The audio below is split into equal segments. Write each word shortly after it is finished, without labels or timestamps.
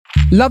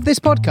Love this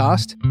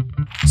podcast?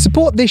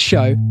 Support this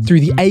show through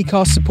the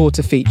Acast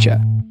supporter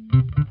feature.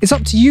 It's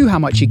up to you how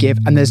much you give,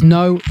 and there's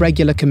no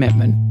regular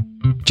commitment.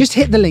 Just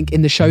hit the link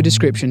in the show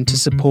description to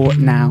support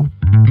now.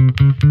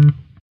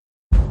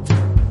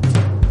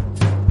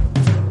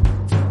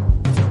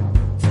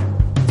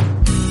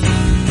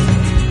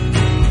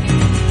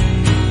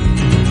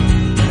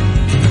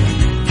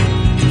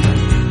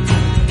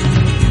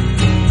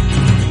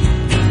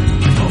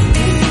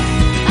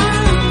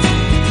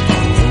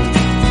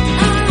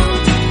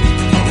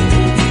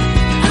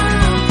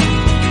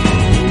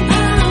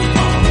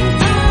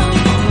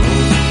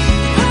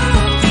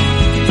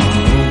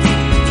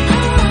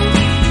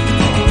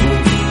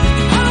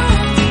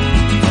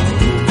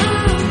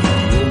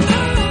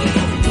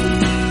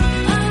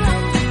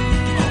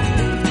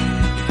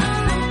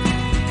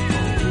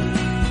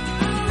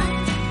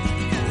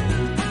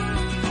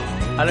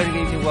 Hello,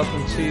 good evening.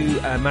 Welcome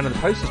to Man on the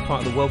Post as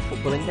part of the World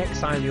Football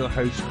Index. I'm your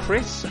host,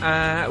 Chris.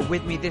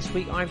 With me this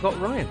week, I've got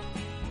Ryan.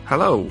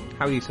 Hello.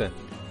 How are you, sir?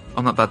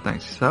 I'm not bad,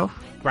 thanks. Yourself?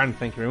 Grand,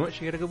 thank you very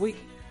much. You had a good week?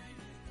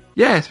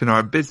 Yeah, it's been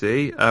alright,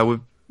 busy.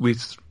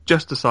 We've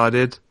just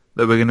decided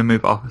that we're going to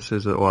move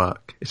offices at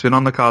work. It's been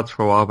on the cards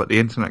for a while, but the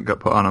internet got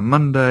put on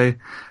Monday,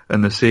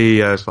 and the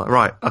CEO's like,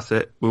 right, that's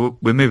it. We're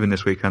moving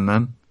this weekend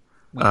then.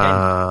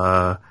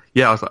 Yeah,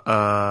 I was like,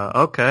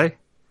 okay,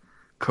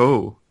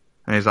 cool.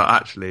 And he's like,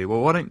 actually,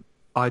 well, why don't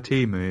IT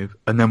move,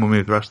 and then we'll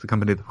move the rest of the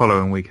company the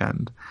following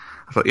weekend.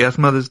 I thought, yeah, it's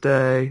Mother's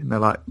Day. And they're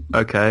like,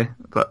 okay,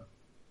 but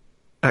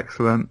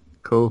excellent,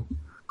 cool.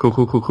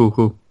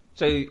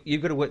 So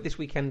you've got to work this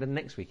weekend and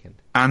next weekend?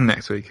 And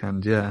next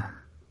weekend, yeah.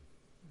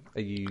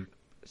 Are you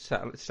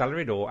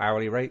salaried or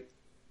hourly rate?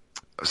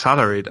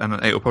 Salaried, and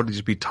it'll probably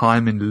just be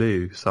time in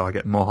lieu, so I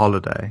get more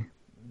holiday.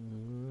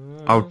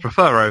 I would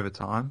prefer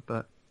overtime,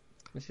 but...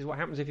 This is what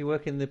happens if you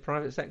work in the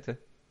private sector.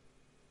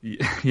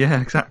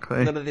 Yeah,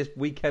 exactly. None of this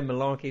weekend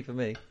malarkey for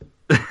me.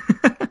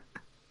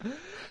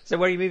 So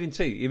where are you moving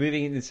to? You're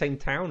moving in the same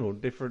town or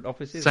different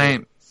offices?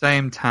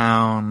 Same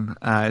town.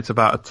 It's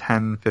about a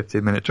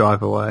 10-15 minute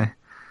drive away.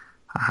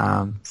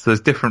 So it's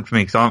different for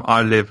me because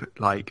I live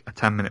like a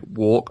 10-minute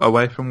walk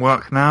away from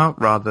work now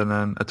rather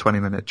than a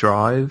 20-minute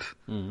drive.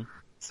 Mm.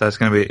 So it's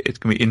going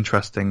to be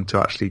interesting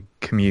to actually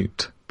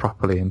commute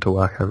properly into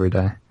work every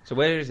day. So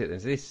where is it then?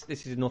 This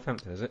is in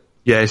Northampton, is it?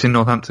 Yeah, it's in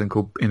Northampton,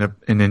 in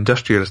an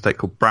industrial estate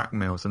called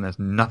Brackmills, and there's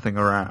nothing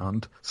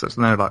around, so there's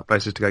no like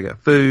places to go get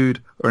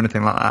food or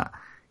anything like that.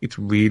 It's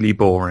really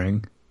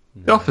boring.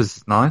 No. The office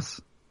is nice,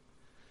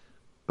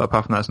 but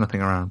apart from that, there's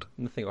nothing around.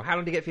 Nothing. Well, how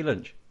long do you get for your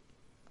lunch?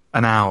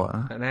 An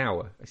hour. An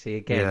hour. See,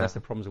 again, that's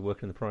the problems of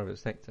working in the private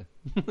sector.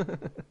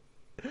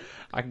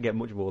 I can get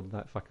much more than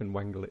that if I can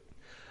wangle it.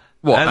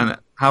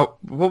 What?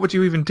 What would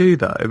you even do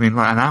though? I mean,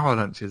 like an hour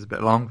lunch is a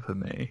bit long for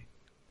me.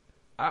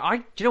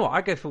 Do you know what? I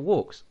go for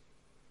walks.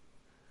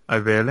 Oh,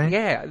 really?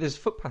 Yeah, there's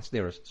footpaths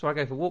near us, so I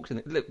go for walks.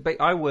 Look,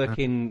 I work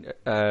in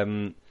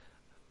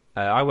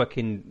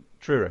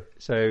Truro,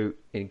 so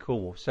in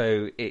Cornwall.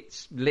 So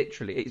it's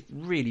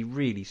really,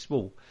 really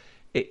small.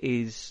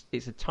 It's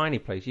a tiny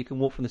place. You can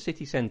walk from the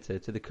city centre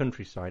to the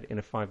countryside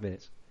in 5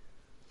 minutes.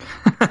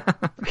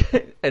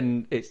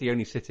 And it's the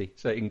only city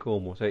in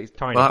Cornwall, so it's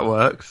tiny. Well, that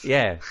works.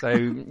 Yeah, so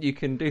you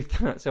can do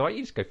that. So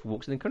you just go for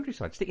walks in the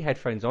countryside. Stick your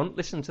headphones on,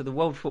 listen to the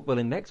World Football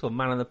Index or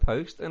Man on the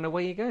Post, and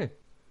away you go.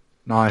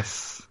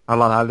 Nice. I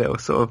like that little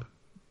sort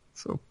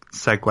of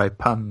segue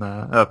pun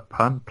there.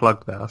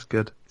 Plug there. That's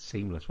good.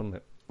 Seamless, wasn't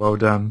it? Well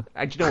done.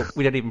 And do you know what?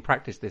 We don't even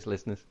practice this,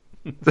 listeners.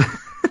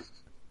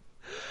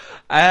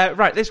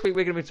 Right, this week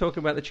we're going to be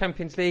talking about the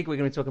Champions League. We're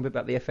going to be talking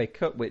about the FA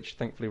Cup, which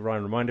thankfully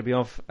Ryan reminded me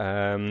of.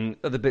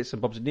 Other bits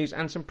and bobs of news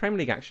and some Premier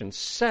League action.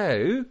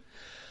 So,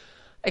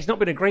 it's not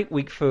been a great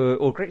week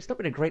it's not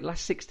been a great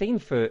last 16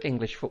 for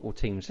English football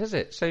teams, has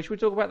it? So, should we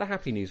talk about the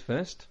happy news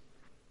first?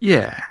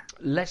 Yeah.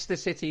 Leicester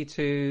City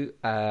to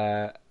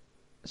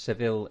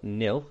Seville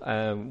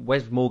 0.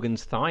 Wes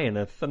Morgan's thigh and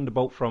a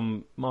thunderbolt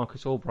from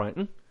Marcus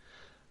Albrighton.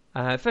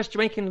 First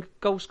Jamaican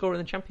goal scorer in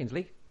the Champions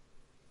League.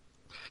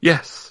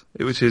 Yes,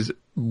 which is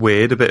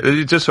weird a bit.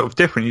 It's just sort of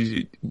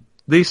different.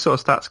 These sort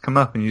of stats come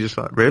up and you're just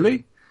like,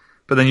 really?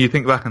 But then you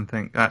think back and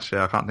think,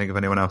 actually, I can't think of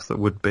anyone else that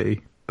would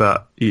be.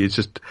 But it's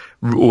just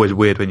always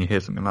weird when you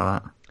hear something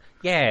like that.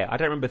 Yeah, I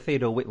don't remember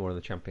Theodore Whitmore in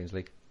the Champions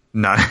League.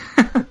 No.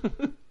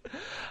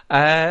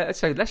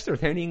 So Leicester are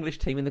the only English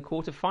team in the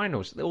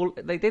quarter-finals.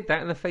 They did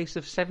that in the face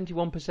of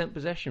 71%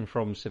 possession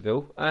from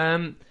Seville.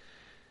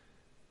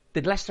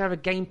 Did Leicester have a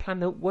game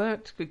plan that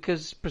worked?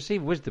 Because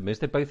perceived wisdom is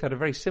they both had a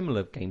very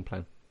similar game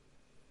plan.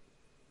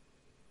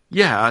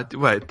 Yeah,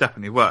 well, it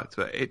definitely worked.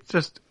 But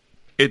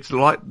it's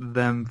like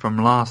them from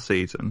last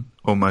season,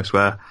 almost,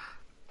 where,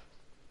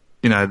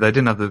 they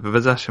didn't have the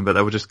possession, but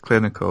they were just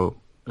clinical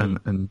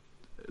and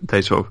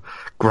they sort of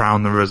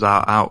ground the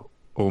result out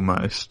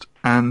almost.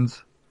 And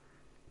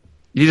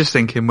you're just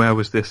thinking, where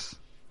was this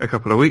a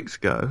couple of weeks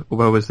ago? Or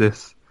where was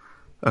this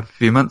a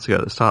few months ago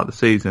at the start of the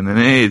season? And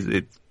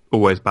it's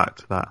always back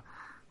to that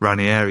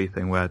Ranieri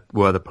thing, where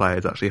were the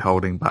players actually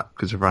holding back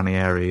because of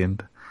Ranieri,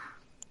 and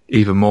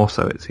even more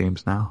so it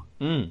seems now.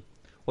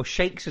 Well, Well,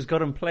 Shakes has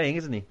got him playing,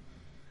 isn't he?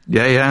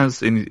 Yeah, he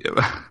has.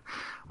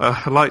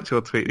 I liked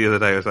your tweet the other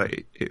day. It was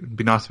like, it'd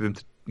be nice of him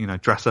to,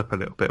 dress up a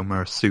little bit and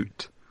wear a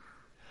suit.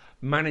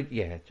 Do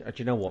you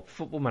know what?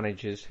 Football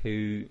managers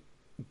who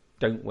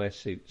don't wear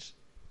suits.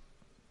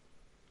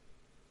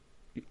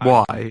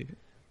 Why?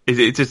 Is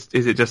it just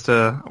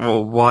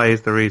why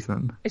is the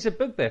reason? It's a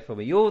bugbear for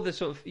me. You're the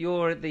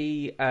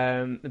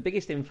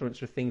biggest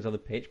influencer of things on the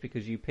pitch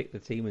because you pick the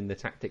team and the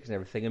tactics and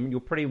everything. I mean, you're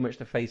pretty much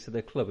the face of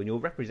the club and you're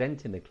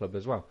representing the club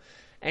as well.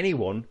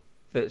 Anyone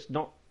that's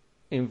not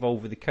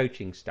involved with the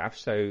coaching staff,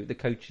 so the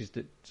coaches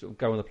that sort of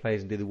go on the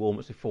players and do the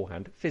warm-ups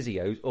beforehand,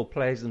 physios or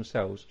players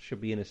themselves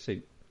should be in a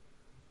suit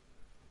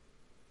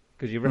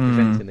because you're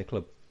representing the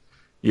club.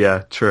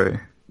 Yeah, true.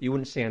 You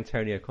wouldn't see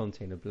Antonio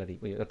Conte in a bloody...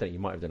 I don't know, you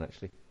might have done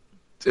actually.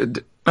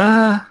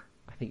 I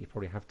think you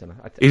probably have done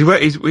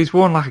it. He's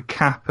worn like a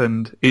cap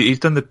and he's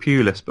done the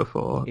Pulis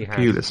before. He has,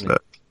 Pulis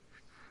look.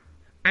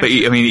 But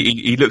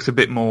he looks a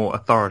bit more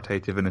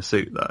authoritative in a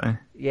suit though.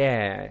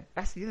 Yeah,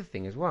 that's the other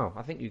thing as well.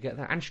 I think you get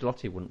that.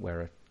 Ancelotti wouldn't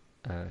wear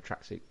a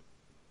tracksuit.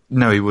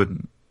 No, he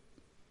wouldn't.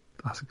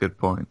 That's a good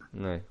point.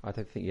 No, I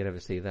don't think you'd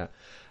ever see that.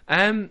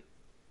 Some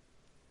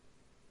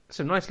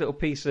nice little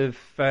piece of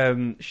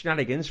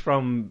shenanigans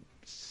from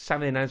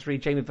Sami Nasri,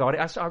 Jamie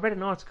Vardy. I read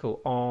an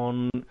article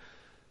on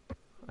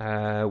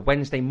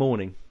Wednesday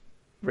morning,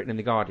 written in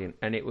The Guardian,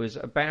 and it was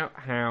about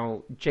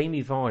how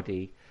Jamie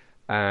Vardy,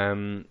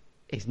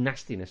 his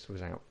nastiness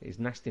was out. His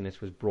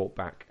nastiness was brought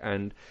back.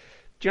 And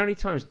do you know how many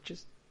times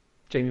just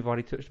Jamie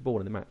Vardy touched the ball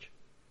in the match?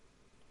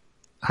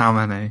 How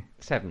many?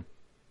 7.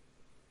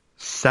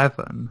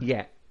 7?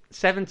 Yeah.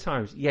 7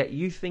 times. Yeah,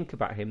 you think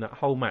about him, that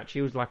whole match,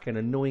 he was like an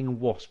annoying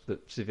wasp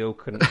that Seville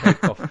couldn't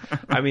take off.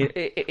 I mean,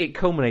 it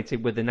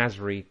culminated with the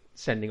Nasri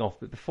sending off,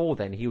 but before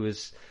then he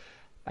was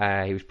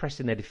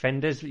pressing their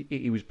defenders.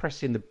 He was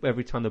pressing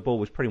every time the ball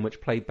was pretty much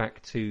played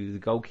back to the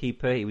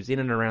goalkeeper. He was in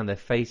and around their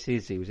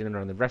faces. He was in and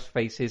around the rest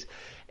faces.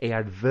 He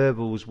had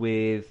verbals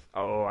with,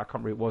 I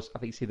can't remember who it was. I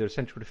think it's either a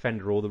central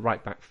defender or the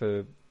right back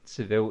for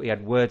Seville. He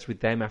had words with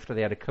them after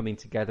they had a coming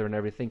together and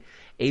everything.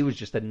 He was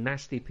just a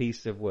nasty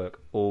piece of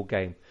work all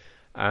game.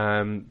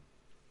 And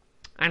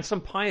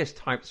some pious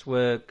types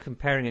were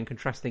comparing and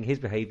contrasting his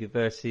behaviour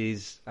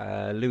versus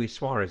Luis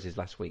Suarez's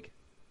last week.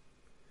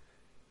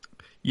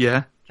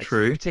 Yeah,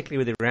 true. Particularly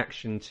with the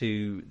reaction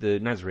to the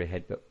Nasri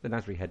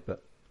headbutt.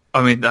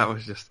 I mean,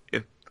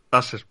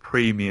 that's just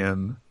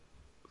premium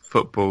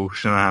football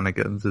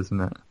shenanigans,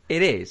 isn't it?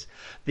 It is.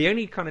 The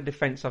only kind of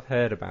defence I've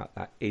heard about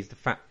that is the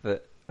fact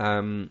that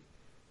the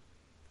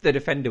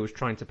defender was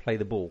trying to play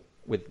the ball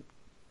with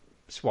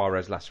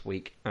Suarez last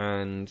week,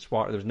 and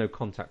there was no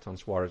contact on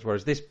Suarez,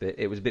 whereas this bit,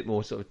 it was a bit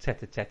more sort of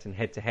tete-a-tete and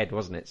head-to-head,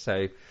 wasn't it?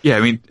 So yeah, I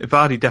mean,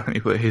 Vardy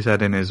definitely put his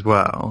head in as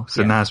well,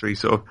 so yeah.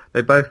 Nasri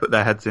they both put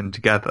their heads in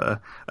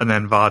together, and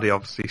then Vardy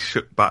obviously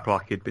shook back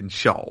like he'd been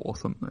shot or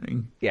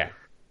something. Yeah,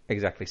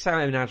 exactly.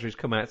 Sami Nasri's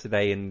come out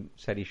today and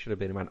said he should have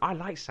been a man. I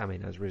like Sami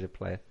Nasri as a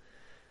player.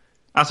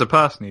 As a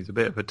person, he's a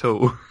bit of a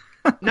tool.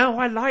 No,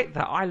 I like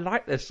that. I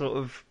like the sort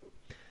of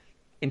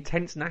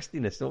intense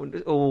nastiness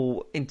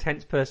or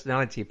intense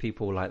personality of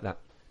people like that.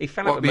 He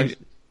fell out with most...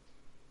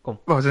 Go on.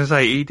 Well, I was going to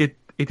say, he did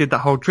that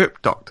whole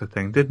drip doctor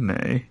thing,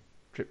 didn't he?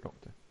 Drip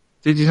doctor.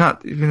 Did you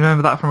not? You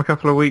remember that from a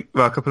couple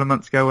of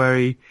months ago, where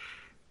he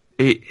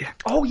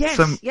oh yes,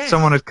 yes.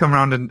 Someone had come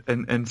around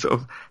and sort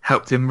of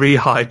helped him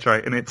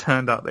rehydrate, and it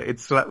turned out that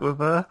he'd slept with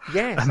her.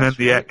 Yes, and then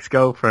the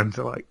ex-girlfriend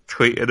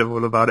tweeted him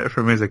all about it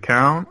from his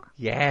account.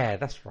 Yeah,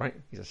 that's right.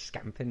 He's a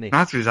scamp, isn't he?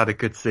 Nasri's had a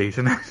good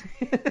season.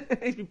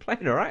 He's been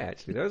playing all right,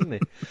 actually, though, hasn't he?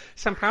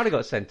 Sampaoli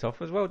got sent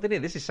off as well, didn't he?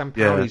 This is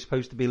Sampaoli who's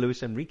supposed to be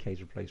Luis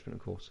Enrique's replacement,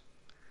 of course.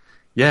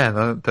 Yeah,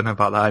 I don't know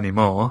about that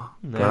anymore.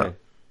 No. But,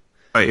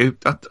 I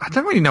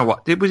don't really know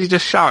was he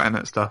just shouting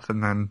at stuff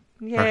and then...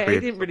 Yeah, he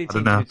didn't really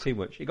teach me too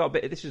much. He got a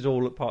bit. This is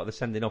all part of the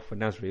sending off for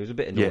Nasri. He was a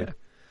bit annoyed.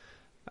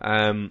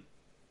 Yeah.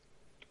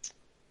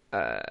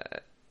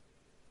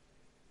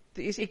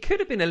 It could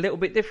have been a little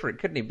bit different,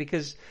 couldn't he?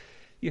 Because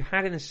you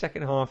had in the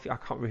second half, I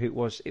can't remember who it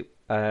was,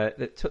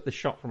 that took the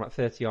shot from about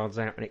 30 yards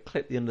out and it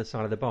clipped the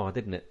underside of the bar,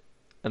 didn't it?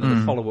 And then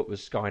the follow-up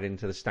was skied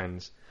into the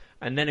stands.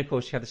 And then, of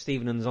course, you had the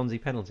Steven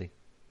Nzonzi penalty.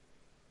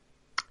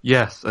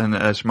 Yes, and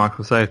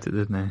Schmeichel saved it,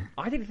 didn't he?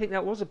 I didn't think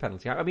that was a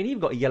penalty. I mean, he even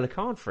got a yellow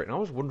card for it, and I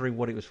was wondering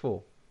what it was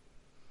for.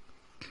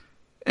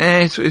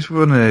 It's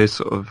one of those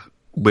sort of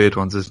weird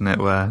ones, isn't it,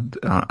 where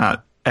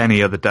at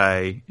any other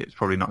day it's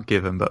probably not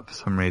given, but for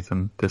some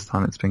reason this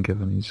time it's been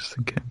given. You're just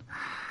thinking...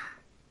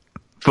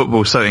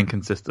 Football's so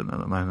inconsistent at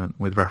the moment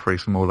with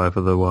referees from all over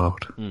the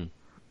world.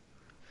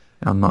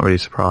 I'm not really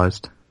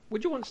surprised.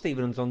 Would you want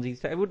Steven Nzonzi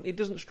to take? It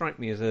doesn't strike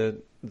me as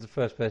the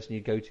first person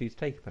you'd go to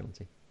take a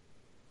penalty.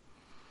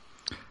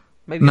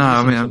 Maybe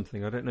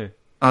something, I don't know.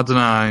 I don't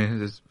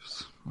know.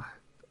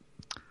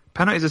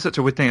 Penalties are such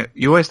a weird thing.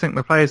 You always think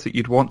the players that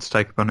you'd want to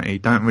take a penalty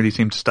don't really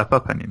seem to step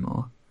up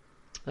anymore.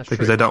 That's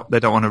because true. they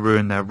don't want to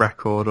ruin their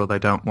record, or they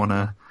don't want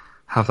to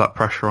have that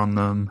pressure on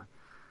them.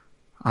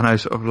 I know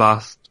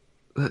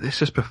it's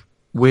just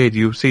weird.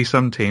 You'll see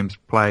some teams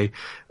play.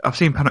 I've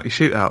seen penalty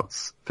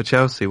shootouts for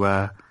Chelsea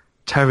where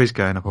Terry's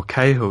going up or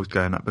Cahill's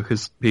going up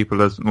because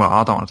people are, well,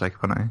 I don't want to take a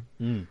penalty,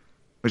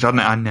 which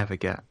I never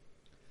get.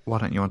 Why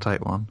don't you want to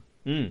take one?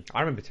 I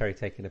remember Terry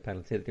taking a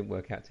penalty that didn't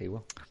work out too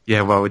well.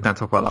 Yeah, well, we don't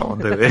talk about that one,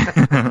 do we?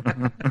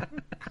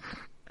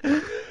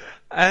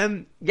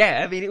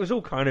 Yeah, I mean, it was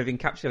all kind of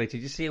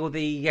encapsulated. You see all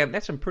the... they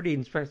had some pretty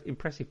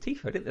impressive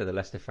tifo, didn't they, the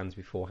Leicester fans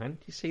beforehand?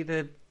 You see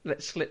the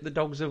Let's Slip the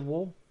Dogs of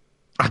War?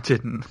 I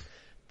didn't.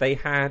 They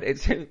had...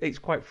 It's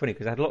quite funny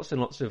because they had lots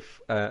and lots of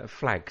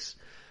flags,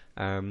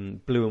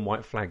 blue and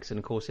white flags, and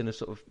of course in a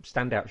sort of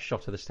standout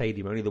shot of the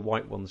stadium, only the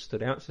white ones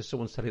stood out, so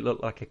someone said it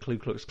looked like a Ku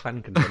Klux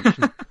Klan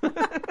convention.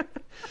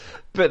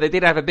 But they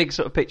did have a big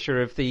sort of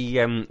picture of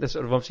the... they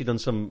sort of obviously done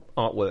some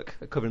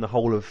artwork covering the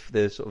whole of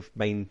the sort of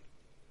main...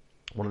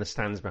 one of the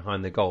stands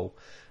behind the goal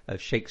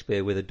of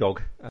Shakespeare with a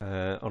dog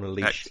on a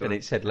leash. Excellent. And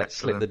it said, "Let's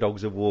slip the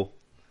dogs of war."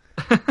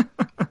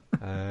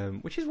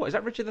 Which is what? Is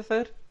that Richard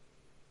III?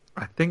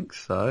 I think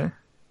so.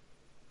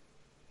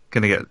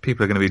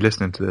 People are going to be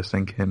listening to this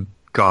thinking,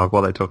 God,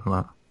 what are they talking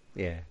about?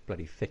 Yeah,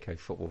 bloody thicko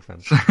football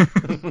fans.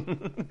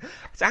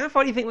 So how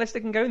far do you think Leicester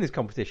can go in this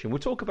competition? We'll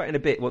talk about in a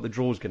bit what the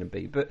draw's going to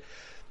be, but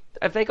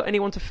have they got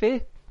anyone to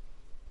fear?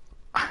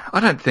 I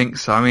don't think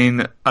so. I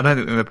mean, I don't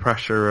think the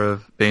pressure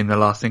of being the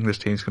last English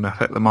team is going to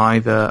affect them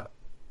either.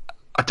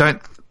 I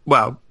don't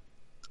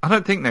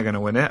think they're going to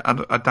win it.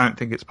 I don't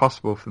think it's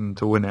possible for them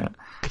to win it.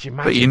 Could you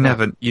imagine?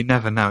 But you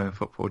never know in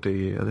football, do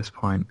you, at this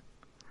point?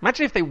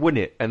 Imagine if they win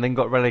it and then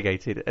got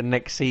relegated, and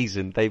next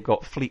season they've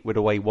got Fleetwood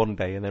away one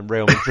day and then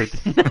Real Madrid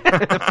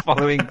the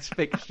following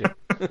fixture.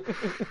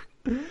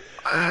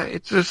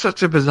 It's just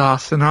such a bizarre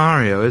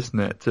scenario, isn't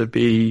it? To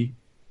be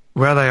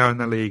where they are in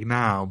the league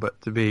now, but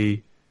to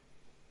be,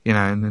 you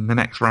know, in the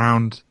next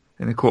round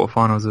in the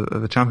quarterfinals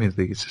of the Champions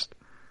League. It's just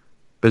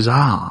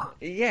bizarre.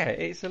 Yeah,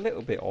 it's a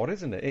little bit odd,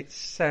 isn't it?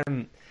 It's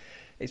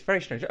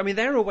very strange. I mean,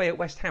 they're away at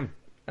West Ham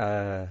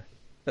at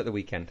the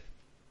weekend.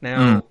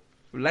 Now,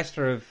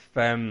 Leicester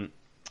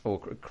or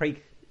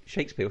Craig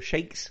Shakespeare, or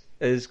Shakes,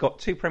 has got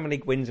 2 Premier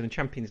League wins and a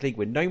Champions League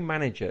win. No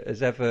manager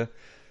has ever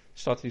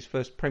started his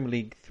first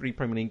 3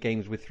 Premier League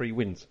games with 3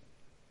 wins.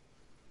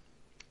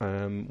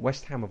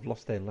 West Ham have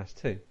lost their last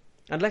 2.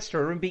 And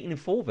Leicester are unbeaten in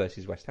 4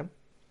 versus West Ham.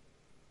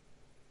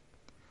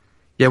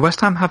 Yeah,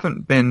 West Ham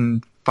haven't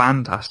been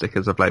fantastic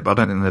as of late, but I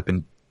don't think they've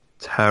been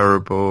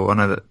terrible. I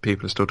know that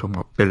people are still talking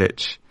about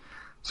Bilic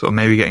sort of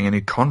maybe getting a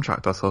new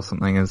contract. I saw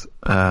something as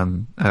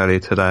earlier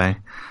today.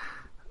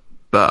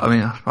 But, I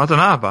mean, I don't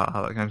know about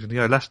how that game's going to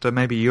go. Leicester,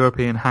 maybe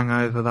European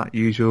hangover, that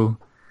usual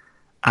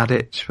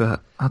adage,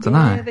 but I don't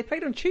know. Yeah, they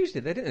played on Tuesday,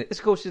 didn't they? This,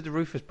 of course, is the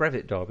Rufus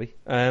Brevitt derby.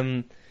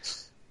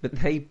 But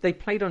they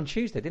played on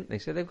Tuesday, didn't they?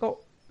 So they've got...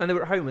 And they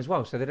were at home as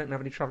well, so they don't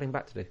have any travelling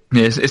back to do.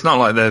 Yeah, it's not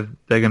like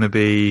they're going to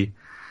be,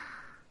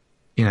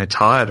 you know,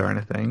 tired or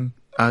anything.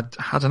 I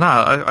don't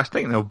know. I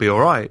think they'll be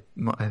all right.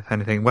 If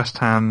anything, West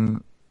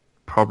Ham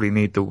probably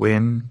need the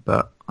win,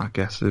 but I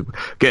guess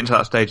getting to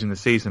that stage in the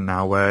season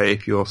now where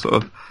if you're sort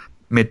of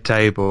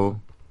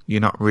mid-table,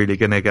 you're not really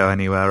going to go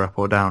anywhere up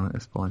or down at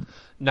this point.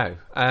 No.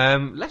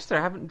 Leicester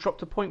haven't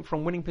dropped a point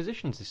from winning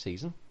positions this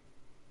season.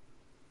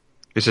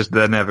 It's just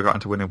they never got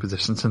into winning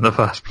positions in the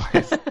first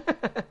place.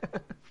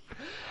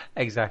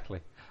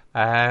 Exactly.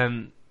 Yeah,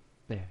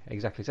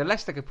 exactly. So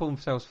Leicester could pull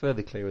themselves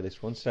further clear of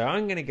this one. So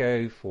I'm going to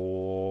go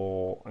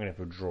for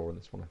a draw on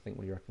this one, I think.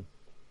 What do you reckon?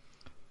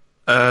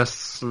 A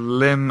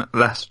slim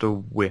Leicester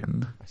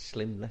win. A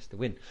slim Leicester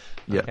win.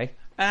 Yeah. Okay.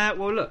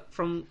 Well, look,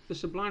 from the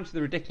sublime to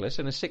the ridiculous,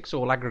 and a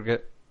 6-all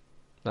aggregate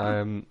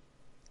away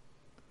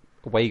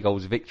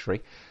goals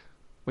victory,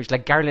 which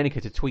led Gary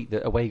Lineker to tweet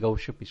that away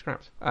goals should be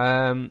scrapped.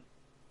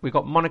 We've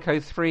got Monaco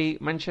 3,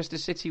 Manchester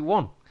City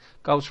 1.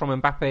 Goals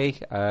from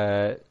Mbappe.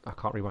 I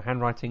can't read my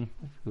handwriting.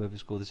 Whoever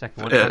scored the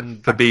second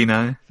one.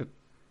 Fabinho.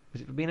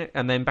 Was it Fabinho?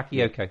 And then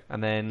Bakayoko.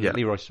 And then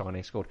Leroy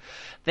Sané scored.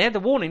 They had the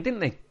warning, didn't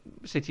they?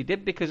 City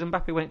did, because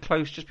Mbappe went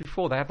close just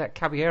before. They had that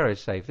Caballero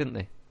save, didn't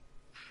they?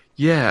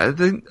 Yeah,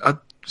 I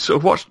sort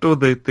of watched all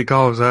the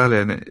goals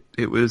earlier, and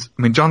it was...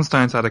 I mean, John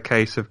Stones had a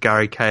case of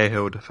Gary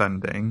Cahill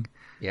defending.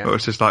 Yeah. But it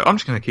was just like, I'm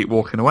just going to keep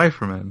walking away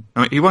from him.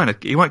 I mean, he won't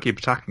keep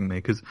attacking me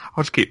because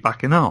I'll just keep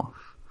backing off.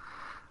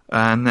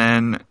 And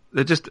then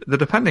the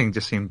defending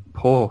just seemed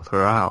poor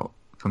throughout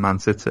for Man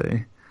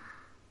City.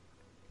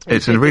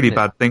 It's a really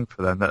bad thing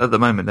for them. At the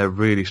moment, they're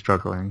really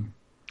struggling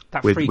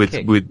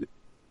with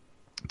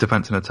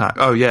defence and attack.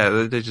 Oh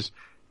yeah,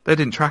 they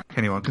didn't track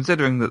anyone.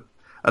 Considering that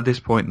at this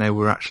point they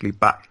were actually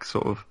back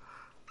sort of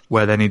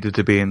where they needed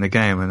to be in the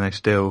game, and they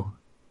still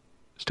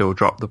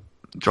dropped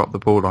the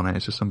ball on it.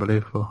 It's just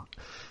unbelievable.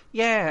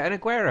 Yeah, and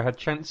Aguero had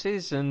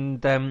chances,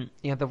 and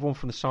he had the one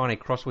from the Sané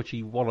cross, which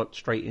he walloped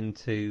straight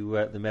into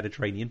the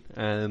Mediterranean,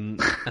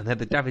 and had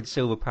the David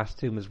Silva pass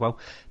to him as well.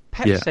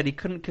 Pep said he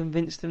couldn't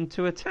convince them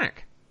to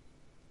attack.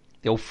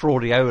 The old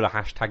Fraudiola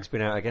hashtag's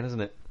been out again,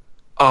 hasn't it?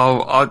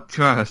 Oh, to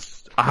be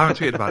honest, I haven't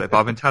tweeted about it, but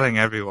I've been telling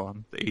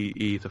everyone that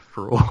he's a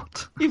fraud.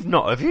 You've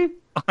not, have you?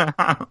 I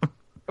have.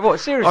 What,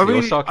 seriously,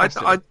 or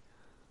sarcastic?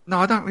 No,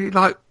 I don't really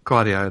like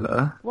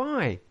Guardiola.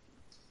 Why?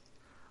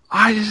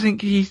 I just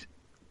think he's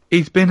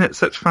he's been at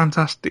such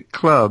fantastic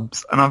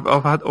clubs, and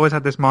I've always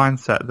had this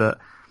mindset that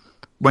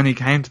when he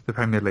came to the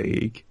Premier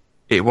League,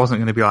 it wasn't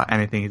going to be like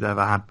anything he's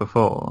ever had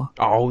before.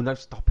 Oh, no,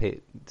 stop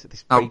it.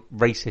 This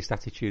racist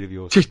attitude of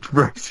yours. Just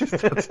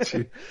racist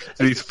attitude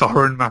to these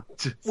foreign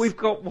managers. We've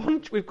got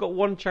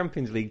one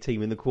Champions League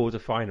team in the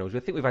quarterfinals.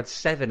 I think we've had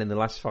 7 in the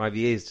last 5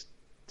 years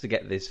to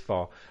get this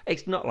far.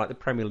 It's not like the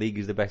Premier League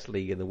is the best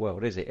league in the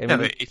world, is it? I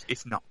mean, No,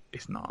 it's not.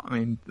 It's not. I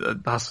mean,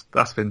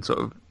 that's been sort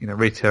of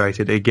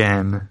reiterated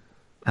again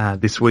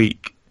this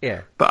week.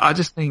 Yeah. But I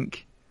just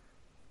think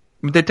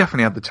they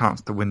definitely had the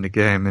chance to win the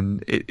game,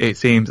 and it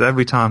seems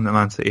every time that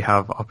Man City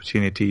have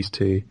opportunities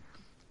to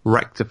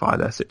rectify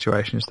their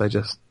situations, they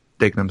just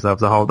dig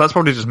themselves a hole. That's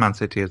probably just Man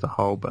City as a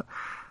whole, but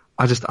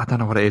I don't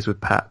know what it is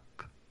with Pep.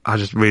 I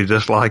just really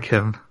dislike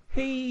him.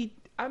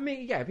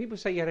 People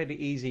say he had it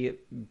easy at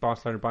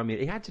Barcelona by me.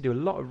 He had to do a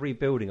lot of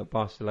rebuilding at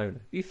Barcelona.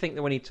 You think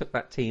that when he took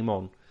that team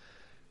on,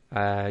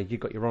 you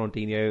got your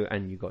Ronaldinho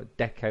and you got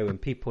Deco and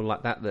people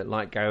like that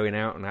like going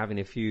out and having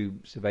a few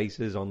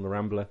cervezas on the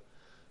Rambla.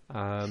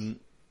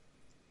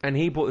 And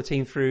he brought the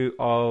team through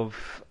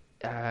of...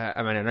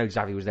 I know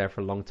Xavi was there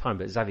for a long time,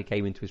 but Xavi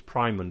came into his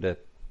prime under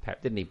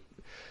Pep, didn't he?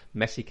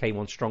 Messi came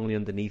on strongly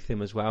underneath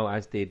him as well,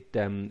 as did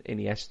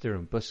Iniesta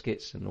and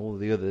Busquets and all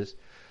the others.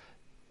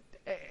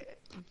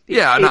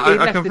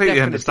 I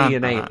completely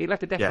understand that. It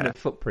left a definite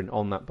footprint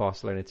on that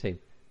Barcelona team.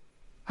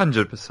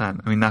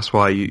 100%. I mean, that's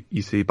why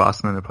you see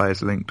Barcelona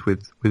players linked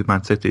with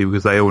Man City,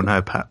 because they all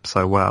know Pep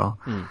so well.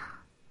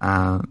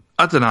 I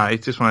don't know.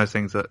 It's just one of those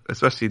things that,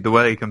 especially the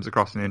way he comes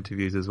across in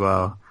interviews as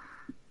well,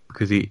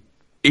 because he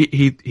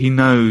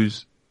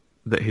knows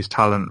that his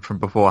talent from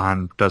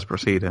beforehand does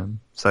precede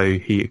him, so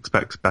he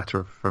expects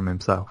better from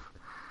himself.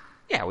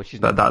 Yeah, which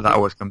is that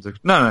always comes. I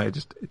don't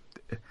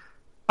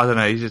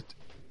know. He's just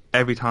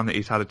every time that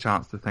he's had a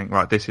chance to think,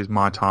 right, this is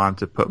my time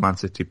to put Man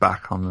City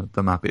back on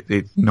the map.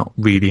 It's not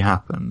really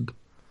happened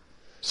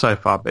so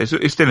far, but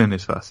it's still in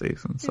his first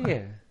season, so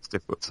it's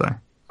difficult to say.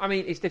 I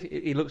mean, it's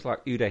difficult. He looks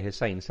like Uday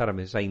Hussein, Saddam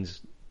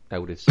Hussein's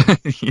eldest son.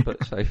 Yeah.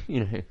 But so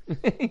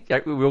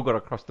we all got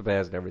to cross the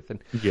bears and everything.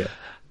 Yeah.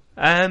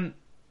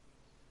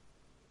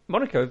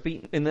 Monaco have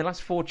beaten in the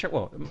last 4.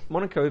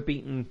 Monaco have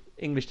beaten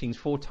English teams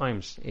 4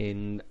 times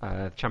in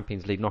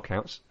Champions League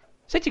knockouts.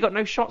 City got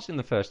no shots in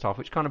the first half,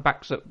 which kind of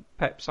backs up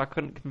Pep, so I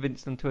couldn't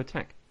convince them to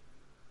attack.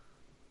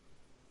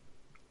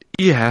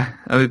 Yeah,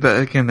 I mean, but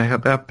again, they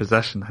had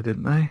possession,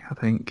 didn't they? I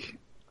think.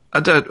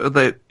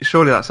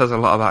 Surely that says a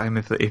lot about him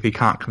if he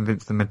can't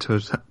convince them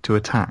to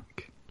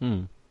attack.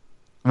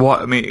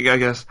 What I mean, I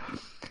guess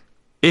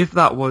if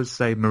that was,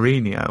 say,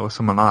 Mourinho or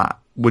someone like that,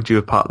 would you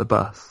have parked the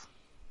bus?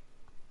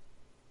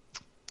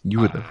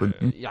 You would have,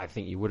 wouldn't you? Yeah, I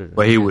think you would have.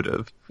 Well, he would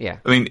have. Yeah.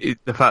 I mean,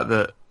 the fact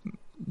that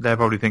they're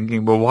probably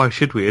thinking, well, why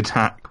should we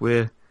attack?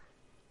 We're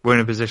in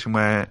a position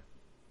where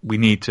we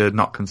need to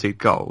not concede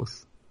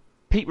goals.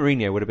 Pete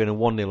Mourinho would have been a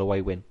 1-0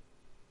 away win,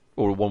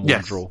 or a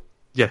 1-1 draw.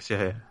 Yes,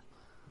 yeah.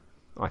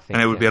 I think,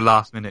 and it would be a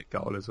last-minute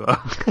goal as well.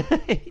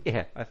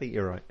 Yeah, I think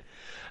you're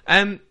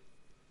right.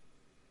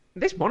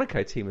 This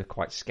Monaco team are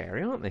quite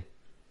scary, aren't they?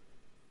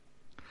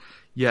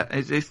 Yeah,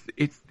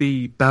 it's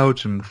the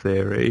Belgian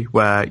theory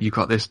where you've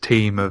got this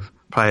team of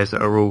players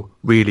that are all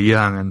really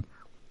young and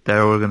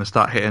they're all going to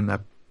start hitting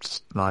their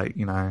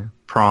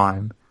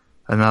prime,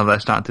 and now they're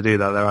starting to do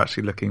that. They're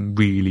actually looking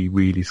really,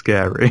 really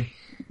scary.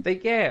 I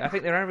think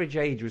their average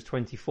age was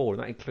 24,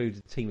 and that includes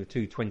a team of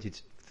 20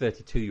 to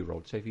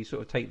 32-year-olds. So if you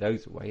sort of take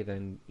those away,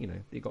 then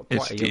you've got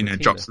quite a young team.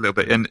 Drops a little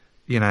bit, and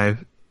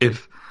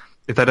if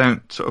they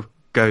don't sort of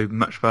go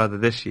much further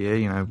this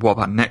year, what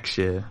about next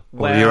year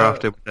or the year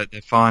after?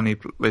 They finally,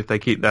 if they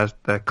keep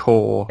their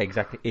core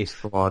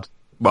squad.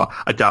 Well,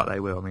 I doubt they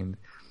will. I mean,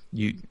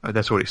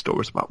 there's already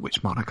stories about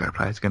which Monaco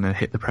player is going to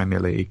hit the Premier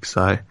League,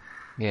 so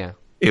yeah,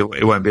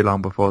 it won't be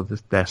long before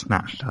they're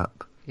snatched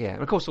up. Yeah,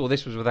 and of course all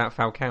this was without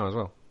Falcao as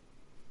well.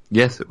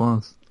 Yes, it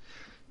was.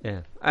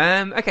 Yeah.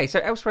 Okay, so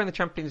elsewhere in the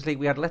Champions League,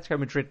 we had Atletico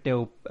Madrid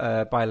 0,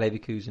 Bayer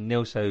Leverkusen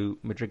 0, so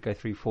Madrid go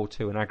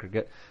 3-4-2 in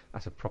aggregate.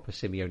 That's a proper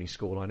Simeone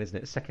scoreline, isn't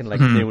it? Second leg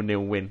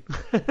 0-0 win.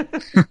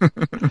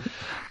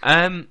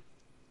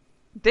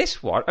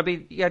 This one, I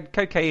mean, you had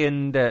Koke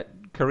and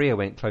Correa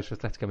went close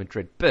with Atletico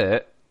Madrid,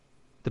 but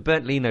the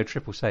Bernd Leno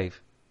triple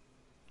save.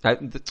 The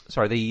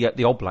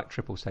Oblak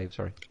triple save,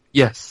 sorry.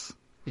 Yes.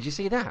 Did you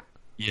see that?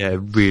 Yeah,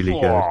 really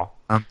good.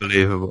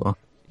 Unbelievable.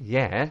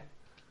 Yeah.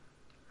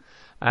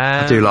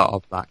 I do like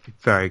Oblak.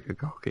 Very good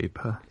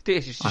goalkeeper.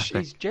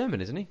 He's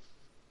German, isn't he?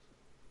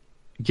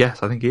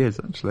 Yes, I think he is,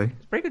 actually.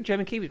 It's a very good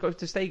German keeper. He's got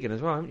to Stegen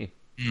as well, haven't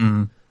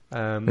you?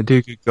 They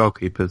do good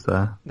goalkeepers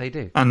there. They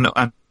do. And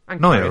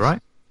Neuer,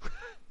 right?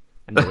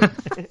 And Neuer.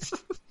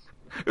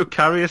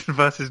 Karius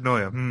versus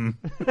Neuer.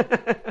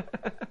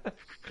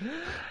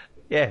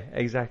 Yeah,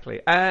 exactly.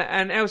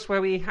 And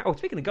elsewhere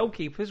speaking of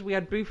goalkeepers, we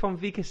had Buffon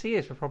v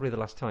Casillas for probably the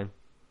last time.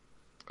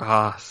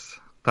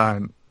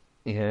 Don't.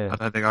 Yeah. I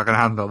don't think I can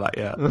handle that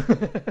yet.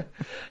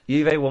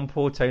 Juve won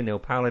Porto 0,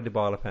 Paulo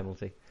Dybala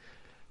penalty.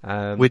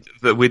 With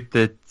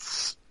the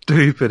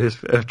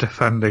stupidest bit of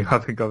defending I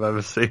think I've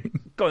ever seen.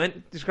 Go on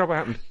then, describe what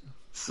happened.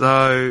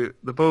 So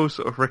the ball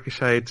sort of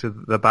ricocheted to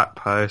the back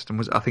post, and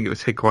I think it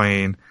was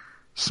Higuain,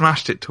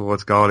 smashed it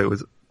towards goal. It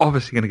was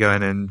obviously going to go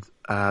in, and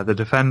the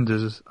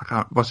defenders,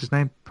 what's his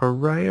name?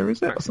 Pereira,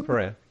 is it? Max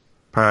Pereira.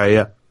 Pereira,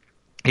 yeah.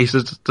 He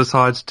just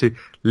decides to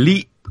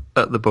leap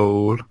at the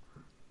ball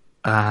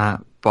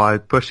by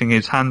pushing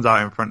his hands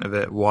out in front of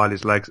it while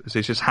his legs, so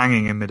he's just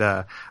hanging in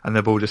midair, and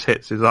the ball just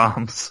hits his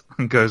arms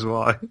and goes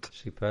wide.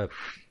 Superb.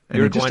 And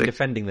You're Uruguayan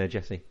defending there,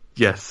 Jesse.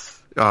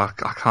 Yes. Oh,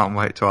 I can't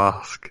wait to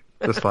ask.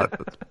 Just like,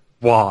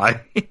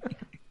 why?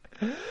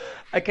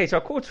 Okay, so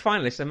our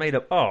quarter-finalists are made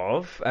up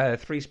of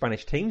 3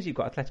 Spanish teams. You've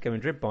got Atletico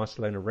Madrid,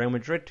 Barcelona, Real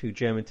Madrid. 2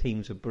 German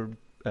teams of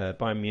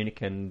Bayern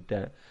Munich and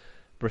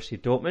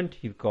Borussia Dortmund.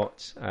 You've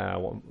got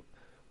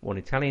one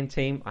Italian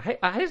team. I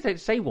hesitate to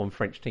say one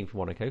French team from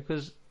Monaco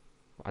because,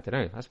 I don't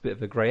know, that's a bit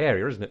of a grey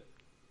area, isn't it?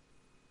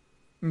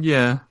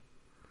 Yeah.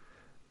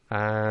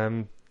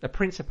 A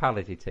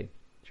Principality team,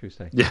 should we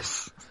say.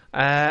 Yes.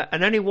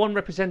 And only one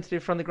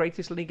representative from the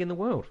greatest league in the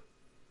world.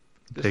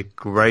 The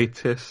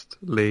greatest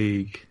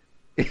league.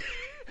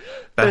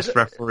 Best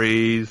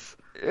referees,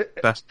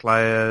 best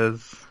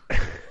players,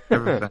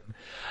 everything.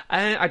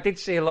 I did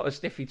see a lot of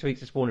sniffy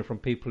tweets this morning from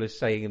people as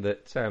saying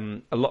that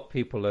a lot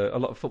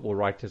of football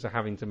writers are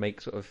having to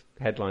make sort of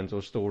headlines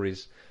or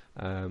stories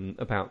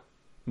about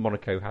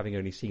Monaco having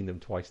only seen them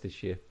twice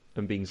this year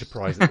and being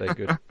surprised that they're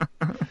good.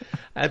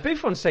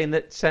 Buffon's saying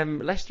that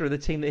Leicester are the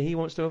team that he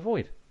wants to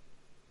avoid.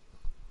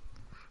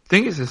 I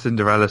think it's a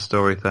Cinderella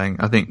story thing.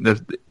 I think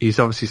he's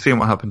obviously seen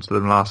what happened to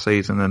them last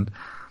season, and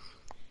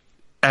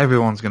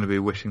everyone's going to be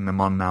wishing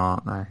them on now,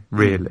 aren't they?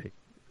 Really.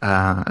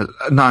 Not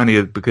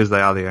only because they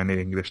are the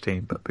only English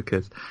team, but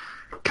because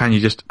can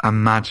you just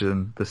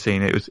imagine the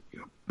scene? It was,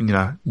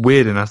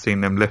 weird enough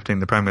seeing them lifting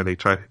the Premier League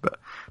trophy, but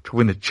to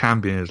win the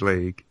Champions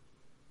League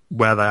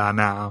where they are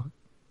now,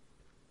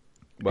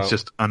 it's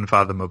just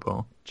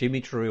unfathomable.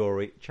 Jimmy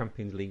Traore,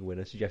 Champions League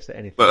winner, suggests that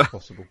anything is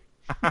possible.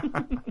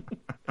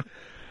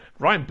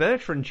 Ryan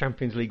Bertrand,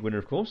 Champions League winner,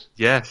 of course.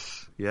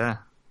 Yes, yeah.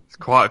 It's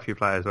quite a few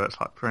players where it's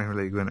like Premier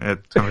League winner,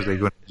 Champions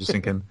League winner, just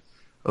thinking,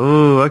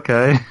 oh,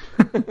 okay.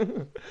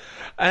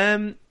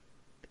 I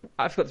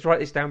forgot to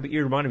write this down, but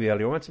you reminded me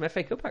earlier. We had some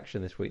FA Cup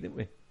action this week, didn't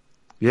we?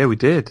 Yeah, we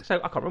did. So I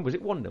can't remember. Was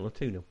it 1-0 or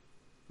 2-0?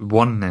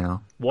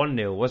 1-0.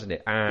 1-0, wasn't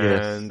it?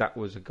 And that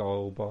was a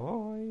goal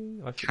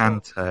by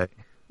Kante.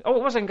 Oh,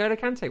 it was N'Golo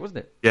Kante, wasn't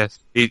it? Yes,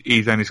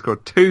 he's only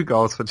scored 2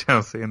 goals for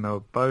Chelsea, and they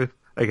were both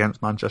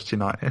against Manchester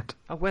United.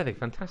 Oh, were they?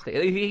 Fantastic.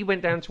 He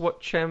went down to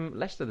watch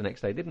Leicester the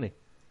next day, didn't he?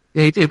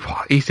 Yeah, he did.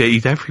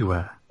 He's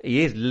everywhere.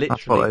 He is literally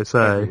That's what they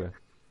say. everywhere.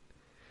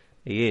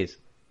 He is.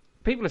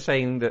 People are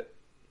saying that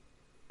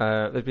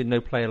there's been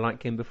no player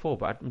like him before,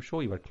 but I'm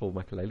sure you had Claude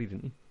Makelele,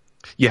 didn't you?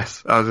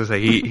 Yes, I was going to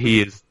say,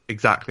 he is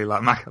exactly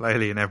like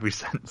Makelele in every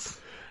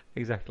sense.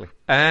 Exactly.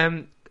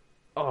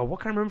 What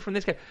can I remember from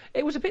this game?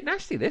 It was a bit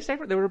nasty, this. They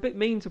were a bit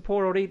mean to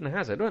poor old Eden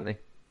Hazard, weren't they?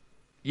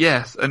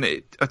 Yes, and to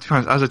be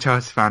honest, as a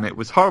Chelsea fan, it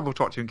was horrible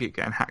to watch him keep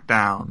getting hacked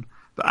down,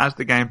 but as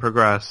the game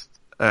progressed,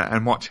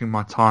 and watching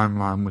my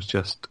timeline was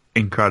just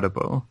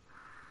incredible.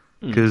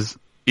 Because,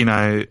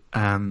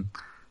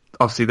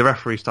 obviously the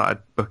referee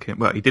started booking,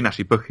 well, he didn't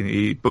actually book it,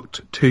 he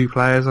booked 2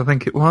 players, I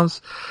think it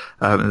was.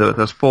 There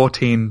was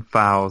 14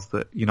 fouls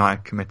that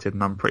United committed,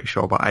 and I'm pretty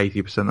sure about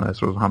 80% of those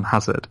was on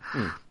Hazard.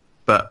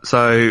 But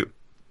so,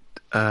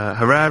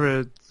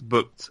 Herrera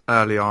booked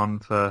early on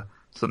for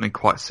something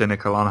quite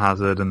cynical on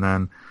Hazard, and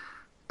then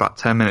about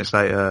 10 minutes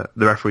later,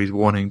 the referee's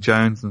warning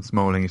Jones and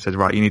Smalling. He said,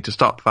 right, you need to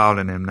stop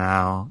fouling him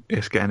now.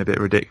 It's getting a bit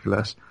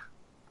ridiculous.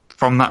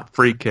 From that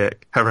free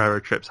kick,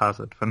 Herrera trips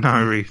Hazard for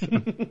no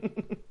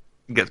reason.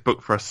 He gets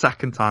booked for a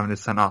second time and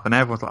is sent off. And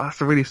everyone's like, that's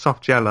a really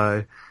soft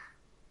yellow.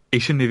 He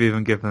shouldn't have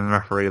even given the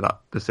referee that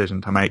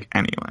decision to make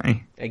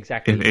anyway.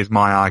 Exactly. Is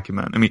my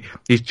argument. I mean,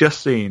 he's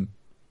just seen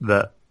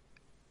that,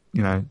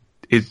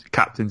 his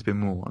captain's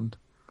been warned.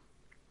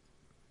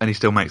 And he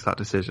still makes that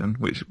decision,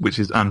 which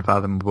is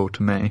unfathomable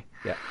to me.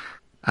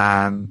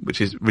 Yeah.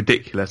 Which is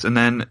ridiculous.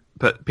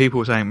 But people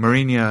were saying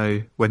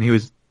Mourinho, when he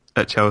was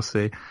at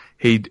Chelsea,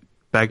 he'd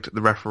begged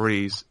the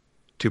referees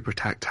to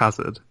protect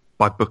Hazard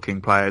by booking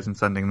players and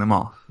sending them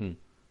off. And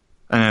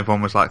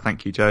everyone was like,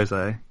 thank you,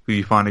 Jose.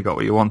 You finally got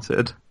what you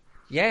wanted.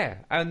 Yeah,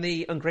 and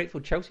the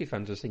ungrateful Chelsea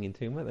fans were singing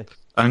too, weren't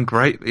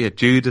they?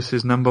 Judas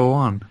is number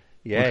 1.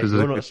 Yeah,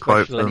 you're not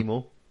special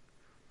anymore.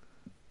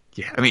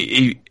 Yeah, I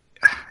mean,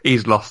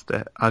 he's lost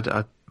it. I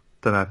don't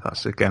know if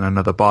that's, again,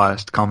 another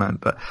biased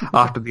comment, but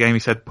after the game he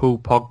said Paul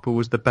Pogba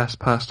was the best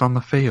person on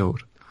the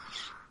field.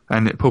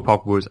 And Paul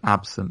Pogba was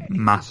absent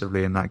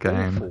massively in that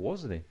game. Awful,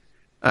 wasn't he?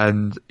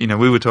 And,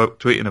 we were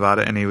tweeting about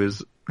it, and he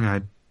was,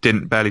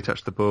 didn't barely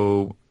touch the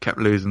ball, kept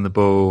losing the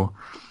ball.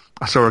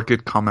 I saw a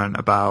good comment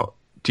about,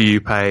 do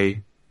you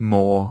pay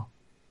more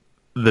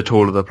the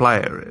taller the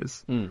player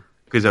is?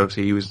 Because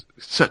obviously he was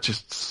such a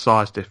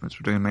size difference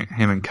between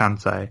him and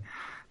Kante,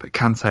 but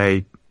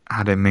Kante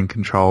had him in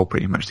control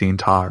pretty much the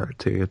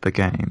entirety of the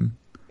game.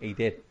 He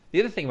did. The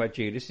other thing about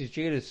Judas is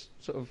Judas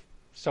sort of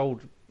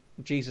sold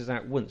Jesus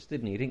out once,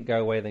 didn't he? He didn't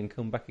go away then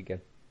come back again.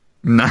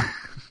 No.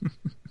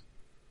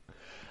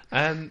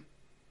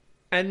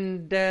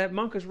 And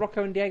Marcus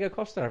Rocco and Diego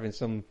Costa having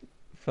some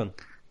fun.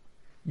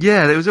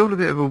 Yeah, there was all a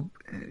bit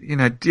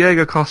of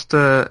Diego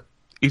Costa,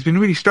 he's been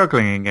really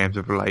struggling in games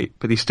of late,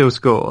 but he still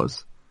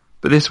scores.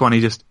 But this one,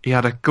 he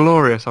had a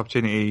glorious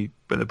opportunity,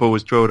 but the ball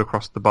was drilled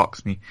across the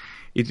box, and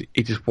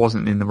he just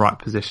wasn't in the right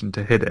position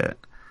to hit it.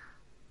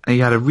 And he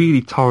had a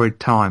really torrid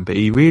time, but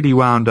he really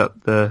wound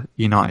up the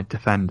United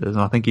defenders,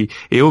 and I think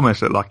he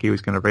almost looked like he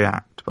was going to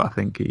react, but I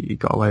think he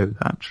got away with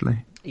it,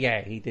 actually.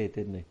 Yeah, he did,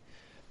 didn't he?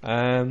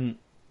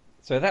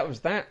 So that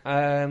was that.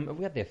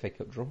 We had the FA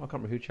Cup draw. I can't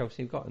remember who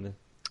Chelsea got in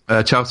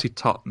there. Chelsea,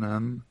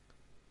 Tottenham.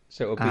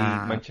 So it'll be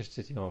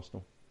Manchester City,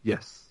 Arsenal.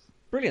 Yes.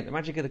 Brilliant, the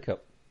magic of the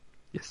cup.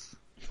 Yes.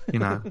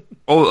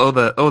 All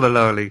the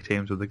lower league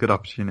teams with a good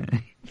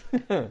opportunity.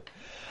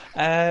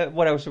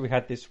 What else have we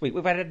had this week?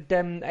 We've had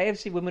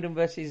AFC Wimbledon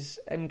versus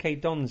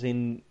MK Dons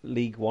in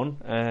League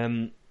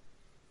One.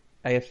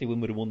 AFC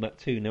Wimbledon won that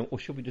 2-0, or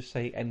should we just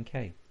say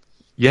MK?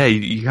 Yeah,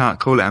 you can't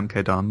call it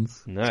MK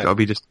Dons. No. It's got to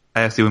be just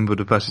AFC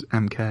Wimbledon versus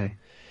MK.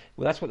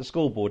 Well, that's what the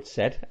scoreboard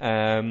said.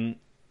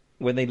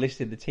 When they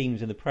listed the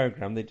teams in the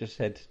programme, they just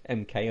said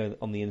MK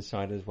on the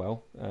inside as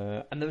well.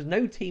 And there was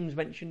no teams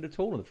mentioned at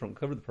all on the front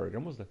cover of the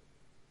programme, was there?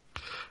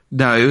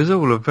 No, it was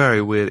all a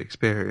very weird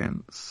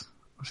experience.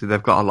 Obviously,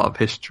 they've got a lot of